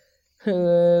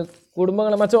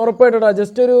കുടുംബങ്ങൾ മച്ച ഉറപ്പായിട്ടാ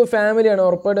ജസ്റ്റ് ഒരു ഫാമിലിയാണ്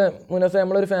ഉറപ്പായിട്ട് മുന്നേ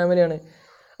നമ്മളൊരു ഫാമിലിയാണ്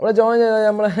നമ്മളെ ജോയിൻ ചെയ്താൽ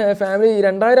നമ്മളെ ഫാമിലി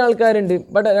 2000 ആൾക്കാരുണ്ട്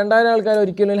ബട്ട് 2000 ആൾക്കാർ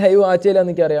ഒരിക്കലും ലൈവ് വാച്ച് ചെയ്യില്ല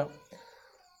എനിക്കറിയാം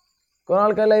കുറേ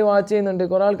ആൾക്കാർ ലൈവ് വാച്ച് ചെയ്യുന്നുണ്ട്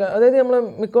കുറേ ആൾക്കാർ അതായത് നമ്മൾ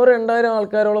മിക്കവാറും 2000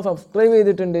 ആൾക്കാരോളം സബ്സ്ക്രൈബ്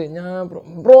ചെയ്തിട്ടുണ്ട്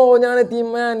ഞാൻ എത്തി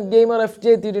മാൻ ഗെയിമർ FG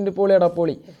എത്തിയിട്ടുണ്ട് പൊളിയാടാ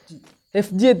പൊളി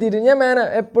FG എത്തിയിട്ടുണ്ട് ഞാൻ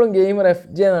എപ്പോഴും ഗെയിമർ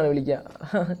FJ എന്നാണ് വിളിക്കുക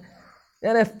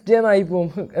ഞാൻ FJ എന്നായി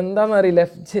പോകും എന്താണെന്നറിയില്ല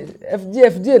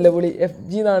FG അല്ലേ പൊളി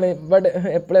FG എന്നാണ് ബട്ട്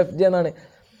എപ്പോഴും FJ എന്നാണ്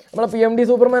നമ്മളെ PMD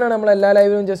സൂപ്പർമാനാണ് നമ്മളെല്ലാ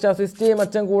ലൈവിലും ജസ്റ്റ് അസിസ്റ്റ് ചെയ്യും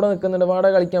മച്ചൻ കൂടെ നിൽക്കുന്നുണ്ട് വാടക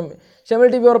കളിക്കാം ഷെമിൽ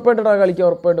TV ഉറപ്പായിട്ടാ കളിക്കാം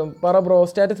ഉറപ്പായിട്ടും പറ ബ്രോ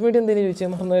സ്റ്റാറ്റസ് മീറ്റ് എന്തെങ്കിലും ചോദിച്ചാൽ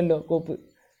മറന്നല്ലോ കോപ്പ്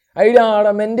ഐഡിയ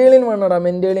മെൻറ്റേളിയൻ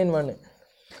 1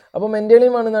 അപ്പോൾ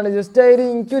മെൻറ്റേളിയൻ 1 എന്നാണ് ജസ്റ്റ്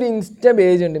എനിക്കൊരു ഇൻസ്റ്റ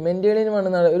പേജ് ഉണ്ട് മെൻറ്റേളിയൻ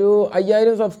 1 എന്നാണ് ഒരു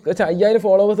 5000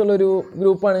 ഫോളോവേഴ്സ് ഉള്ള ഒരു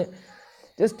ഗ്രൂപ്പാണ്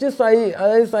ജസ്റ്റ്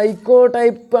അതായത് സൈക്കോ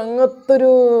ടൈപ്പ് അങ്ങനത്തെ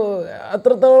ഒരു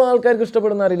അത്രത്തോളം ആൾക്കാർക്ക്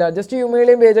ഇഷ്ടപ്പെടുന്ന അറിയില്ല ജസ്റ്റ്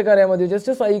ഹ്യൂമേലിയൻ പേജൊക്കെ അറിയാൻ മതി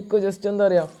ജസ്റ്റ് സൈക്കോ ജസ്റ്റ് എന്താ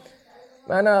പറയുക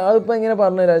ഞാൻ അതിപ്പോൾ ഇങ്ങനെ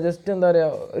പറഞ്ഞുതരാം ജസ്റ്റ് എന്താ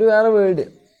പറയുക ഒരു വേറെ വേൾഡ്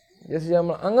ജസ്റ്റ്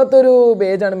നമ്മൾ അങ്ങനത്തെ ഒരു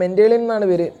പേജാണ് മെൻറ്റേളിയൻ എന്നാണ്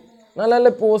പേര് നല്ല നല്ല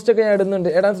പോസ്റ്റൊക്കെ ഞാൻ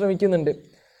ഇടാൻ ശ്രമിക്കുന്നുണ്ട്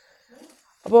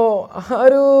അപ്പോൾ ആ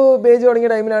ഒരു പേജ് തുടങ്ങിയ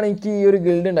ടൈമിലാണ് എനിക്ക് ഈ ഒരു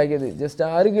ഗിൽഡ് ഉണ്ടാക്കിയത് ജസ്റ്റ്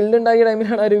ആ ഒരു ഗിൽഡ് ഉണ്ടാക്കിയ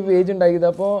ടൈമിലാണ് ആ ഒരു പേജ് ഉണ്ടാക്കിയത്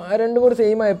അപ്പോൾ ആ രണ്ടും കൂടി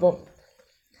സെയിം ആയപ്പോൾ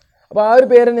അപ്പോൾ ആ ഒരു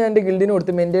പേര് ഞാൻ എൻ്റെ ഗിൽഡിന്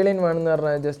കൊടുത്ത് മെൻറ്റേളിയൻ 1 എന്ന്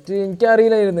പറഞ്ഞാൽ ജസ്റ്റ്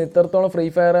എനിക്കറിയില്ലായിരുന്നു ഇത്രത്തോളം ഫ്രീ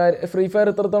ഫയർ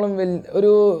ഇത്രത്തോളം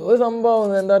ഒരു സംഭവം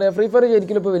എന്താ പറയുക ഫ്രീ ഫയർ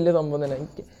ശരിക്കും ഇപ്പോൾ വലിയ സംഭവം തന്നെ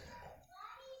എനിക്ക്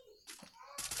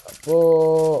അപ്പോൾ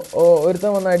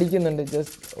ഒരുത്തൻ വന്ന് അടിക്കുന്നുണ്ട്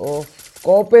ജസ്റ്റ്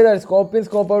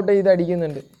സ്കോപ്പ് ഔട്ട് ചെയ്ത്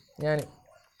അടിക്കുന്നുണ്ട് ഞാൻ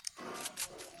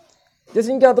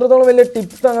ജസ്റ്റ് എനിക്ക് അത്രത്തോളം വലിയ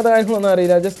ടിപ്സ് അങ്ങനത്തെ കാര്യങ്ങളൊന്നും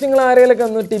അറിയില്ല ജസ്റ്റ് നിങ്ങൾ ആരെങ്കിലൊക്കെ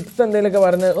ഒന്ന് ടിപ്സ്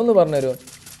എന്തെങ്കിലുമൊക്കെ ഒന്ന് പറഞ്ഞു തരുമോ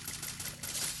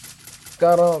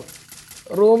കാരണം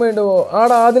റൂമുണ്ട്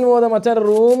ആദ്യം പോകുന്ന മച്ചാൻ്റെ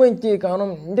റൂം എനിക്ക് കാരണം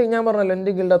ഞാൻ പറഞ്ഞല്ലോ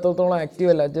എൻ്റെ ഗിൽഡ് അത്രത്തോളം ആക്റ്റീവ്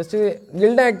അല്ല ജസ്റ്റ്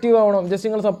ഗിൽഡ് ആക്റ്റീവ് ആവണം ജസ്റ്റ്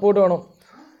നിങ്ങൾ സപ്പോർട്ട് വേണം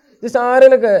ജസ്റ്റ്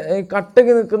ആരെങ്കിലൊക്കെ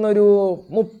കട്ടയ്ക്ക് നിൽക്കുന്ന ഒരു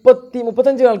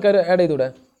 35 ആൾക്കാർ ആഡ് ചെയ്തൂടെ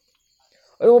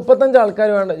ഒരു 35 ആൾക്കാർ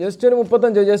വേണ്ട ജസ്റ്റ് ഒരു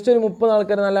 30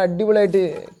 ആൾക്കാർ നല്ല അടിപൊളിയായിട്ട്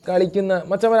കളിക്കുന്ന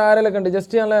മച്ചവർ ആരെങ്കിലൊക്കെ ഉണ്ട്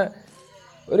ജസ്റ്റ് നല്ല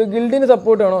ഒരു ഗിൽഡിന്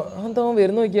സപ്പോർട്ട് വേണോ അതെന്താ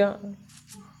വരുന്ന നോക്കിയാൽ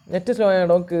നെറ്റ് സ്ലോ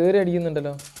ആയതുകൊണ്ട് അവൻ കയറി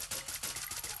അടിക്കുന്നുണ്ടല്ലോ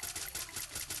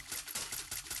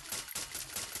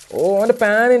അവൻ്റെ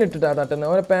പാനിനിട്ടിട്ടാ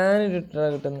തട്ടുന്നത്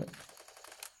കിട്ടുന്നത്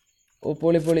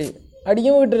പൊളി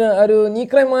അടിക്കുമ്പോൾ കിട്ടുന്ന ഒരു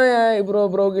നീക്രമായ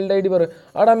ബ്രോ ഗിൽഡ് ID പറയും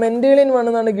അവിടെ മെൻറ്റേളിയൻ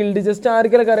 1 എന്നാണ് ഗിൽഡ് ജസ്റ്റ്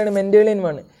ആർക്കെല്ലാം അറിയണം മെൻറ്റേളിയൻ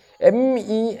 1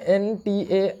 MENTALI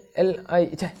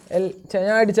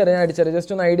ഞാൻ അടിച്ചേരാം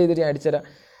ജസ്റ്റ് ഒന്ന് ഐഡിയ ചെയ്തിട്ട് ഞാൻ അടിച്ചേരാം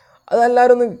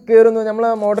അതെല്ലാവരും ഒന്ന് കയറുന്നു നമ്മളെ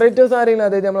മോഡറേറ്റേഴ്സ് ആരെങ്കിലും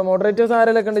അതായത് നമ്മളെ മോഡറേറ്റേഴ്സ്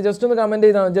ആരെങ്കിലൊക്കെ ഉണ്ട് ജസ്റ്റ് ഒന്ന് കമൻറ്റ്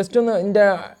ചെയ്താൽ ജസ്റ്റ് ഒന്ന് എൻ്റെ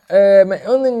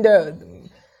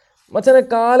മച്ചനെ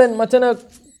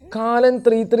കാലൻ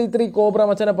 333 കോബ്ര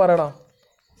മച്ചനെ പറയടാ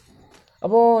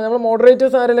അപ്പോൾ നമ്മൾ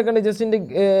മോഡറേറ്റേഴ്സ് ആരെങ്കിലൊക്കെ ഉണ്ട് ജസ്റ്റ് എൻ്റെ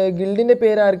ഗിൽഡിൻ്റെ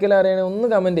പേര് ആർക്കെല്ലാം അറിയണേ ഒന്ന്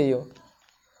കമൻറ്റ് ചെയ്യുമോ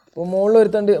അപ്പോൾ മുകളിൽ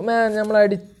ഒരുത്തണ്ട് നമ്മൾ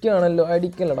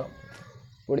അടിക്കലടാ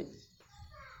പൊടി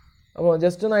അപ്പോൾ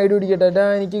ജസ്റ്റ് ഒന്ന് ഐഡിയ പിടിക്കട്ടെ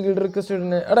എനിക്ക് ഗിൽഡ് റിക്വസ്റ്റ്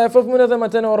ഇടുന്നത് FF മുനസ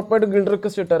മച്ചാനെ ഉറപ്പായിട്ട് ഗിൽഡ്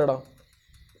റിക്വസ്റ്റ് ഇട്ടാരടാ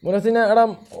മുനസിനെ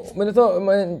മുനസോ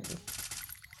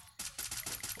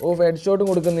ഓ ഹെഡ് ഷോട്ടും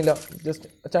കൊടുക്കുന്നില്ല, ജസ്റ്റ്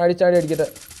ചാടി ചാടി അടിക്കട്ടെ,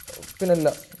 പിന്നല്ല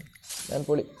ഞാൻ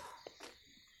പൊളി.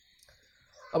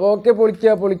 അപ്പോൾ ഓക്കെ,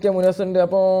 പൊളിക്കുക മുനസ് ഉണ്ട്.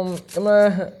 അപ്പോൾ നമ്മൾ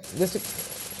ജസ്റ്റ്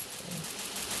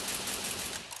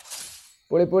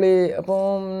പൊളി.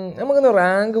 അപ്പം നമുക്കൊന്ന്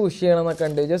റാങ്ക് പുഷ് ചെയ്യണം എന്നൊക്കെ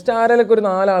ഉണ്ട്. ജസ്റ്റ് ആരെങ്കിലൊക്കെ ഒരു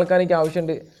 4 ആൾക്കാർ എനിക്ക്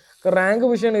ആവശ്യമുണ്ട്. റാങ്ക്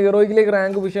പുഷ് ചെയ്യണം, ഹീറോയിക്കിലേക്ക്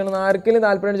റാങ്ക് പുഷ് ചെയ്യണം. ആർക്കെങ്കിലും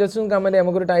താല്പര്യമുണ്ട് ജസ്റ്റ് ഒന്ന് കമൻറ്റ് ചെയ്യാം,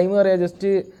 നമുക്കൊരു ടൈം അറിയാം.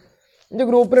 ജസ്റ്റ് എൻ്റെ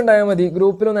ഗ്രൂപ്പിലുണ്ടായാൽ മതി,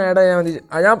 ഗ്രൂപ്പിലൊന്ന് ആഡ് ചെയ്യാൽ മതി.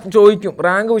 ഞാൻ ചോദിക്കും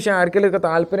റാങ്ക് പുഷ് ആർക്കെങ്കിലൊക്കെ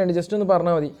താല്പര്യമുണ്ട് ജസ്റ്റ് ഒന്ന്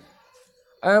പറഞ്ഞാൽ മതി.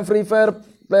 I am free fire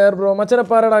player bro. മച്ചനെ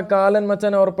പറയടാ, കാലൻ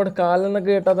മച്ചനെ ഉറപ്പാണ്. കാലൻ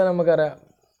എന്നൊക്കെ കേട്ടാൽ തന്നെ നമുക്കറിയാം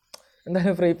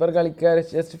എന്തായാലും ഫ്രീ ഫയർ കളിക്കാർ,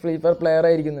 ജസ്റ്റ് ഫ്രീ ഫയർ പ്ലെയർ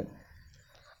ആയിരിക്കുന്നത്.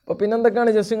 അപ്പോൾ പിന്നെ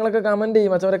എന്തൊക്കെയാണ്, ജസ്റ്റ് നിങ്ങളൊക്കെ കമൻറ്റ്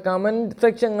ചെയ്യും. മച്ചവരെ കമൻറ്റ്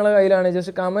സെക്ഷൻ നിങ്ങളുടെ കയ്യിലാണ്,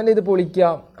 ജസ്റ്റ് കമൻറ്റ് ചെയ്ത് പൊളിക്കുക.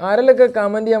 ആരെങ്കിലൊക്കെ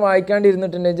കമൻറ്റ് ചെയ്യാൻ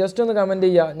വായിക്കാണ്ടിരുന്നിട്ടുണ്ട് ജസ്റ്റ് ഒന്ന് കമൻറ്റ്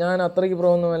ചെയ്യുക. ഞാൻ അത്രയ്ക്ക്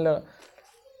പ്രോ ഒന്നുമല്ല.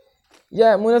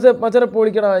 മുനസ് മച്ചരെ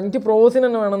പൊളിക്കടാ. എനിക്ക് പ്രോസിന്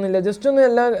തന്നെ വേണമെന്നില്ല, ജസ്റ്റ് ഒന്ന്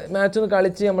എല്ലാ മാച്ചൊന്ന്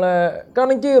കളിച്ച് നമ്മളെ,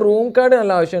 കാരണം എനിക്ക് റൂം കാർഡ്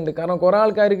നല്ല ആവശ്യമുണ്ട്. കാരണം കുറേ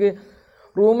ആൾക്കാർക്ക്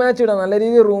റൂം മാച്ച് ഇടാം, നല്ല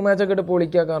രീതിയിൽ റൂം മാച്ചൊക്കെ ഇട്ട്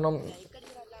പൊളിക്കുക. കാരണം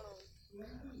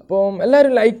അപ്പം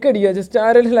എല്ലാവരും ലൈക്ക് അടിക്കുക, ജസ്റ്റ്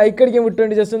ആരെങ്കിലും ലൈക്ക് അടിക്കാൻ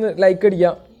വിട്ടുകൊണ്ട് ജസ്റ്റ് ഒന്ന് ലൈക്ക് അടിക്കുക.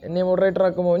 എന്നെ മോഡറേറ്റർ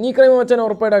ആക്കുമ്പോൾ നീ ക്രൈം മച്ചാനെ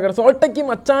ഉറപ്പായിട്ടാക്കാം. സോൾട്ടയ്ക്ക്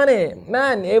മച്ചാനെ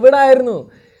മാൻ എവിടെ ആയിരുന്നു?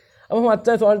 അപ്പോൾ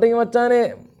സോൾട്ടയ്ക്ക് മച്ചാനെ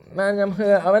മാൻ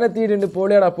അവനെത്തിയിട്ടുണ്ട്.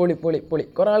 പൊളിയാടാ, പൊളി.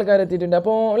 കുറേ ആൾക്കാർ എത്തിയിട്ടുണ്ട്.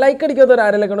 അപ്പോൾ ലൈക്ക് അടിക്കാത്തവർ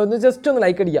ആരെല്ലാം ഉണ്ടോ ഒന്ന് ജസ്റ്റ് ഒന്ന്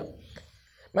ലൈക്ക് അടിക്കാം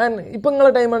മാൻ. ഇപ്പം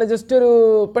നിങ്ങളുടെ ടൈമാണ്, ജസ്റ്റ് ഒരു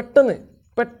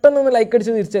പെട്ടെന്നൊന്ന് ലൈക്ക്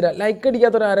അടിച്ച് തിരിച്ചു തരാം. ലൈക്ക്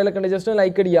അടിക്കാത്തവർ ആരെല്ലാം ഉണ്ട് ജസ്റ്റ് ഒന്ന്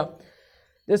ലൈക്ക് അടിക്കുക.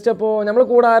 ജസ്റ്റ് അപ്പോൾ നമ്മൾ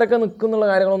കൂടെ ആരൊക്കെ നിൽക്കും എന്നുള്ള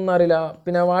കാര്യങ്ങളൊന്നും അറിയില്ല.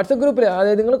 പിന്നെ വാട്സപ്പ് ഗ്രൂപ്പിൽ,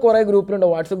 അതായത് നിങ്ങൾ കുറേ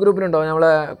ഗ്രൂപ്പിലുണ്ടാവും, വാട്സപ്പ് ഗ്രൂപ്പിലുണ്ടാവും,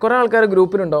 നമ്മളെ കുറേ ആൾക്കാർ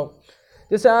ഗ്രൂപ്പിലുണ്ടാവും.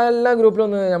 ജസ്റ്റ് ആ എല്ലാ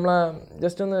ഗ്രൂപ്പിലൊന്ന് നമ്മളെ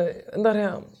ജസ്റ്റ് ഒന്ന് എന്താ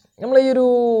പറയുക,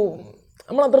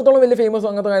 നമ്മൾ അത്രത്തോളം വലിയ ഫേമസോ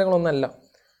അങ്ങനത്തെ കാര്യങ്ങളൊന്നുമല്ല.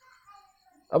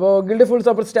 അപ്പോൾ guild full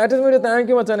support status video thank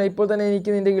you മച്ചാനെ. ഇപ്പോൾ തന്നെ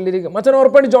എനിക്ക് നിൻ്റെ ഗിൽഡിലേക്ക് മച്ചാൻ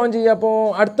ഉറപ്പായിട്ട് ജോയിൻ ചെയ്യുക. അപ്പോൾ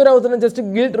അടുത്തൊരു അവസരം ജസ്റ്റ്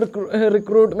ഗിൽഡ്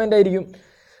റിക്രൂട്ട്മെൻ്റ് ആയിരിക്കും.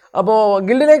 അപ്പോൾ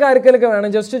ഗിൽഡിലേക്ക് ആർക്കെങ്കിലൊക്കെ വേണം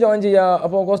ജസ്റ്റ് ജോയിൻ ചെയ്യുക.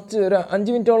 അപ്പോൾ കുറച്ച് ഒരു 5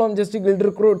 മിനിറ്റോളം ജസ്റ്റ്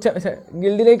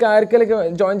ഗിൽഡിലേക്ക് ആർക്കെങ്കിലൊക്കെ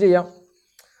ജോയിൻ ചെയ്യാം.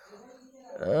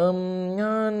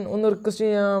 ഞാൻ ഒന്ന് റിക്വസ്റ്റ്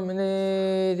ചെയ്യാം,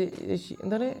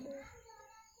 എന്താണ്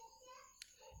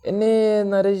എന്നെ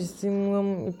നരസിംഹം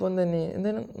ഇപ്പം തന്നെ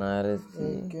എന്താണ്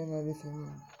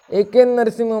AK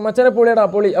നരസിംഹം മച്ചാനെ പൊളിയാടാ,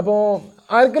 പൊളി. അപ്പോൾ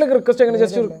ആർക്കെങ്കിലൊക്കെ റിക്വസ്റ്റ് എങ്ങനെ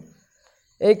ജസ്റ്റ്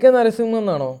AK നരസിംഹം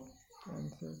എന്നാണോ?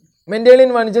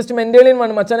 മെൻറ്റേലിയൻ 1 ജസ്റ്റ് മെൻറ്റേലിയൻ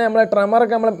 1 മച്ചാനെ. നമ്മളെ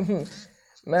ട്രമറൊക്കെ നമ്മളെ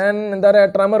മാൻ എന്താ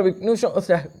പറയുക, ട്രമർ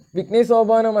വിഘ്നേഷ്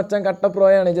സോപാനോ മച്ചാൻ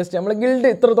കട്ടപ്രോയാണ്. ജസ്റ്റ് നമ്മളെ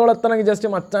ഗിൽഡ് ഇത്രത്തോളം എത്തണമെങ്കിൽ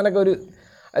ജസ്റ്റ് മച്ചാനൊക്കെ ഒരു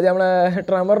അത് നമ്മളെ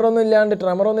ട്രമറൊന്നും ഇല്ലാണ്ട്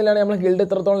നമ്മളെ ഗിൽഡ്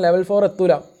ഇത്രത്തോളം ലെവൽ 4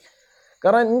 എത്തൂല.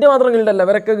 കാരണം എൻ്റെ മാത്രം ഗിൽഡല്ല,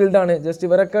 ഇവരൊക്കെ ഗിൽഡാണ്. ജസ്റ്റ്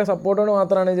ഇവരൊക്കെ സപ്പോർട്ടോട്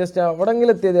മാത്രമാണ് ജസ്റ്റ്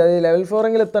അവിടെങ്കിലും എത്തിയത്, അതായത് ലെവൽ 4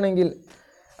 എങ്കിലും എത്തണമെങ്കിൽ.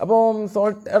 അപ്പം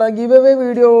ഗിവ് അവേ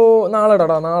വീഡിയോ നാളെ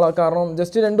നാളെ. കാരണം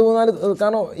ജസ്റ്റ് 2-3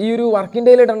 കാരണം ഈ ഒരു വർക്കിംഗ്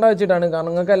ഡേയിൽ ഇടേണ്ട വെച്ചിട്ടാണ്. കാരണം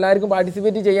നിങ്ങൾക്ക് എല്ലാവർക്കും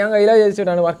പാർട്ടിസിപ്പേറ്റ് ചെയ്യാൻ കഴിയില്ല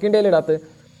വിചാരിച്ചിട്ടാണ് വർക്കിംഗ് ഡേയിൽ ഇടാത്തത്.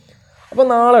 അപ്പോൾ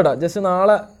നാളെ ജസ്റ്റ്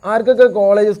നാളെ ആർക്കൊക്കെ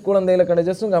കോളേജ് സ്കൂൾ എന്തെങ്കിലുമൊക്കെ ഉണ്ട്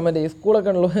ജസ്റ്റ് ഒന്ന് കമൻറ്റ് ചെയ്യും.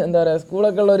 സ്കൂളൊക്കെ ഉള്ളൂ എന്താ പറയുക,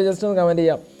 സ്കൂളൊക്കെ ഉള്ളവർ ജസ്റ്റ് ഒന്ന് കമൻറ്റ്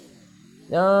ചെയ്യാം.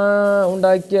 ഞാൻ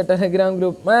ഉണ്ടാക്കിയ ടെലഗ്രാം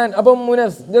ഗ്രൂപ്പ് മാൻ. അപ്പം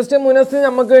മുനസ്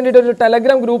നമുക്ക് വേണ്ടിയിട്ടൊരു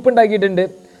ടെലഗ്രാം ഗ്രൂപ്പ് ഉണ്ടാക്കിയിട്ടുണ്ട്.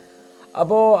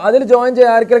 അപ്പോൾ അതിൽ ജോയിൻ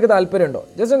ചെയ്യാൻ ആർക്കൊക്കെ താല്പര്യമുണ്ടോ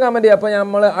ജസ്റ്റ് ഒന്ന് കമൻറ്റ് ചെയ്യാം. അപ്പോൾ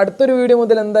നമ്മൾ അടുത്തൊരു വീഡിയോ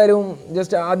മുതൽ എന്തായാലും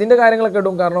ജസ്റ്റ് അതിൻ്റെ കാര്യങ്ങളൊക്കെ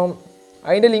ഇടും. കാരണം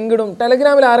അതിൻ്റെ ലിങ്ക് ഇടും.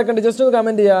 ടെലഗ്രാമിൽ ആരൊക്കെ ഉണ്ട് ജസ്റ്റ് ഒന്ന്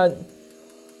കമൻറ്റ് ചെയ്യാം.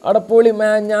 അവിടെ പൊളി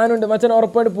മാൻ, ഞാനുണ്ട് മച്ചാൻ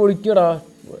ഉറപ്പായിട്ട് പൊളിക്കൂടാ.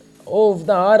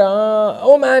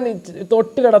 ഓ മാൻ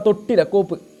തൊട്ടില്ല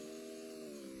കോപ്പ്.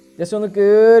 ജസ്റ്റ് ഒന്ന്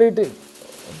കയറിയിട്ട്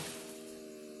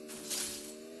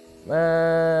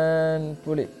മാൻ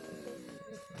പൊളി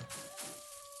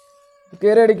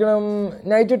കയറി അടിക്കണം.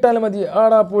 നൈറ്റ് ഇട്ടാലും മതി.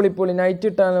 ആടാ പൊളി നൈറ്റ്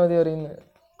ഇട്ടാലും മതി പറയുന്നത്.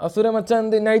 അസുര മച്ചാൻ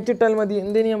എന്ത് നൈറ്റ് ഇട്ടാൽ മതി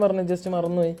എന്തേലും ഞാൻ പറഞ്ഞു, ജസ്റ്റ്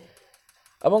മറന്നുപോയി.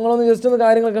 അപ്പോൾ നിങ്ങളൊന്ന് ജസ്റ്റ് ഒന്ന്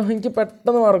കാര്യങ്ങളൊക്കെ എനിക്ക്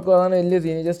പെട്ടെന്ന് മറക്കും, അതാണ് വലിയ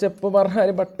സീന്. ജസ്റ്റ് എപ്പോൾ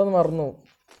പറഞ്ഞാലും പെട്ടെന്ന് മറന്നു.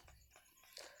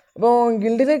 അപ്പോൾ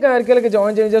ഗിൽഡിലേക്ക് ആർക്കെങ്കിലൊക്കെ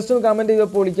ജോയിൻ ചെയ്യും ജസ്റ്റ് ഒന്ന് കമൻറ്റ്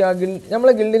ചെയ്ത് പൊളിക്കുക.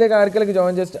 നമ്മളെ ഗിൽഡിലേക്ക് ആർക്കെങ്കിലൊക്കെ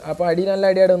ജോയിൻ ജസ്റ്റ്. അപ്പോൾ അടി നല്ല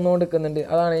അടിയായിട്ട് ഒന്നുകൊണ്ട് നിൽക്കുന്നുണ്ട്.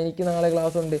 അതാണ് എനിക്ക് നാളെ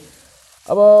ക്ലാസ് ഉണ്ട്.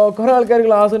 അപ്പോൾ കുറേ ആൾക്കാർ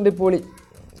ക്ലാസ് ഉണ്ട്.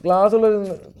 ക്ലാസ് ഉള്ളൊരു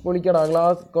പൊളിക്കടാ.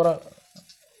 ക്ലാസ് കുറേ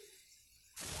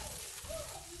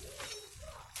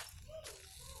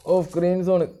ഗ്രീൻ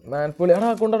സോണ് മാൻ പൊളി.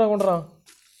 കൊണ്ടടാ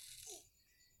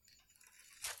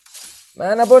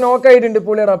മാൻ. അപ്പോൾ നോക്കായിട്ടുണ്ട്.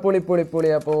 പൊളിയടാ പൊളി.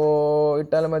 അപ്പോൾ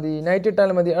ഇട്ടാലും മതി, നൈറ്റ്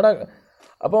ഇട്ടാലും മതി.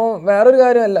 അപ്പോൾ വേറൊരു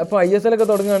കാര്യമല്ല, അപ്പോൾ ISL ഒക്കെ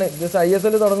തുടങ്ങുകയാണ്. ജസ്റ്റ്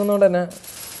ISL തുടങ്ങുന്നതുകൊണ്ട് തന്നെ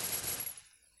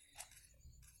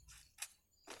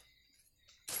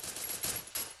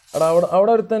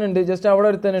അവിടെ ഒരുത്തനുണ്ട്. ജസ്റ്റ് അവിടെ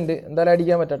ഒരുത്തനുണ്ട്. എന്തായാലും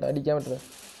അടിക്കാൻ പറ്റട്ടെ.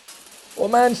 ഓ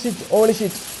മാൻ ഷിറ്റ്, ഓളി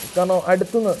ഷിറ്റ്. കാരണം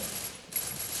അടുത്തുനിന്ന്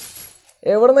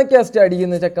എവിടെ നിന്നൊക്കെയാ സ്റ്റ്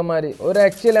അടിക്കുന്നത് ചെക്കന്മാർ, ഒരു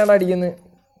രക്ഷയില്ലാണ്ട് അടിക്കുന്നത്.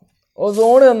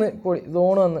 സോണ്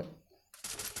വന്ന്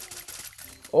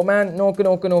ഓ മാൻ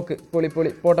നോക്ക് പൊളി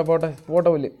പോട്ടെ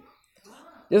പുല്ല്.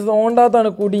 ജസ്റ്റ് സോണ്ടാത്താണ്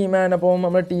കുടി മാൻ. അപ്പോൾ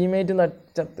നമ്മുടെ ടീമേറ്റ്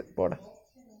ചത്ത് പോട്ടെ.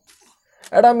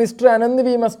 Mister Anant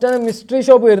V mystery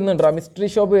shop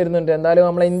വരുന്നുണ്ട്. എന്തായാലും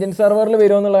നമ്മളെ ഇന്ത്യൻ സെർവറിൽ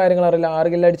വരുമോ എന്നുള്ള കാര്യങ്ങൾ അറിയില്ല. 6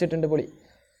 കില്ല് അടിച്ചിട്ടുണ്ട് പൊളി.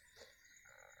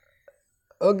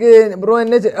 ഓക്കെ ബ്രോ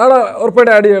എന്നെ ആടാ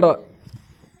ഉറപ്പായിട്ട് ആഡ് ചെയ്യടാ.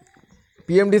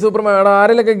 PMD സൂപ്പർ എടാ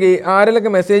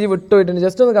ആരെങ്കിലൊക്കെ മെസ്സേജ് വിട്ടുപോയിട്ടുണ്ട്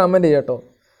ജസ്റ്റ് ഒന്ന് കമൻറ്റ് ചെയ്യാം കേട്ടോ.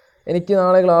 എനിക്ക്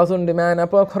നാളെ ക്ലാസ് ഉണ്ട് മാൻ.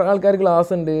 അപ്പോൾ കുറേ ആൾക്കാർ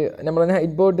ക്ലാസ് ഉണ്ട്. നമ്മൾ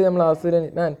ഹൈറ്റ് ബോട്ട് നമ്മൾ ക്ലാസ്സിൽ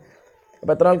മാൻ.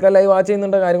 അപ്പോൾ എത്ര ആൾക്കാർ ലൈവ് വാച്ച്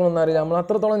ചെയ്യുന്നുണ്ടോ കാര്യങ്ങളൊന്നും അറിയില്ല. നമ്മൾ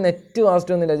അത്രത്തോളം നെറ്റ്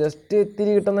വാസ്റ്റ് ഒന്നുമില്ല. ജസ്റ്റ്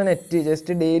ഇത്തിരി കിട്ടുന്ന നെറ്റ്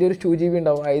ജസ്റ്റ് ഡെയിലി ഒരു 2 GB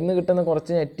ഉണ്ടാവും. അതിൽ നിന്ന് കിട്ടുന്ന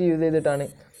കുറച്ച് നെറ്റ് യൂസ് ചെയ്തിട്ടാണ്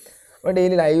അപ്പോൾ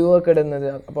ഡെയിലി ലൈവ് ഒക്കെ ഇടുന്നത്.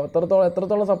 അപ്പോൾ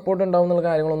എത്രത്തോളം സപ്പോർട്ട് ഉണ്ടാവും എന്നുള്ള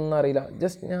കാര്യങ്ങളൊന്നും അറിയില്ല.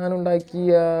 ജസ്റ്റ്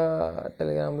ഞാനുണ്ടാക്കിയ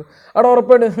ടെലഗ്രാം അവിടെ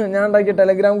ഉറപ്പായിട്ട് ഞാൻ ഉണ്ടാക്കിയ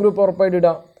ടെലഗ്രാം ഗ്രൂപ്പ് ഉറപ്പായിട്ട്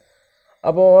ഇടാം.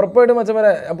 അപ്പോൾ ഉറപ്പായിട്ടും മച്ചന്മാരെ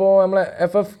അപ്പോൾ നമ്മളെ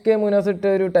FFK മുനസിട്ട്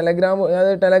ഒരു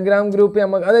ടെലഗ്രാം ഗ്രൂപ്പ്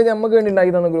നമുക്ക് വേണ്ടി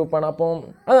ഉണ്ടാക്കി തന്ന ഗ്രൂപ്പാണ്. അപ്പം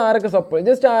അത് ആരൊക്കെ സപ്പോർട്ട്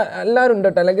ജസ്റ്റ് എല്ലാവരും ഉണ്ട്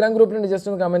ടെലഗ്രാം ഗ്രൂപ്പിലുണ്ട്. ജസ്റ്റ്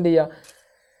ഒന്ന് കമൻറ്റ് ചെയ്യുക.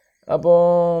 അപ്പോൾ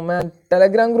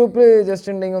ടെലഗ്രാം ഗ്രൂപ്പ്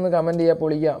ജസ്റ്റ് ഉണ്ടെങ്കിൽ ഒന്ന് കമൻറ്റ് ചെയ്യുക,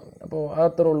 പൊളിക്കുക. അപ്പോൾ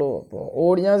അതത്രേ ഉള്ളൂ.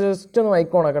 അപ്പോൾ ഞാൻ ജസ്റ്റ് ഒന്ന്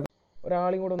മൈക്ക് ഓണാക്കട്ടെ.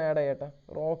 ഒരാളെയും കൂടെ ഒന്ന് ആഡ് ചെയ്യട്ടെ.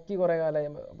 റോക്കി കുറേ കാലമായി.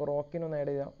 അപ്പോൾ റോക്കിനൊന്ന്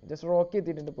ആഡ് ചെയ്യാം. ജസ്റ്റ് റോക്കി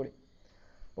എത്തിയിട്ടുണ്ട് പൊളി.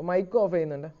 അപ്പോൾ മൈക്ക് ഓഫ്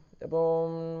ചെയ്യുന്നുണ്ട്. അപ്പോൾ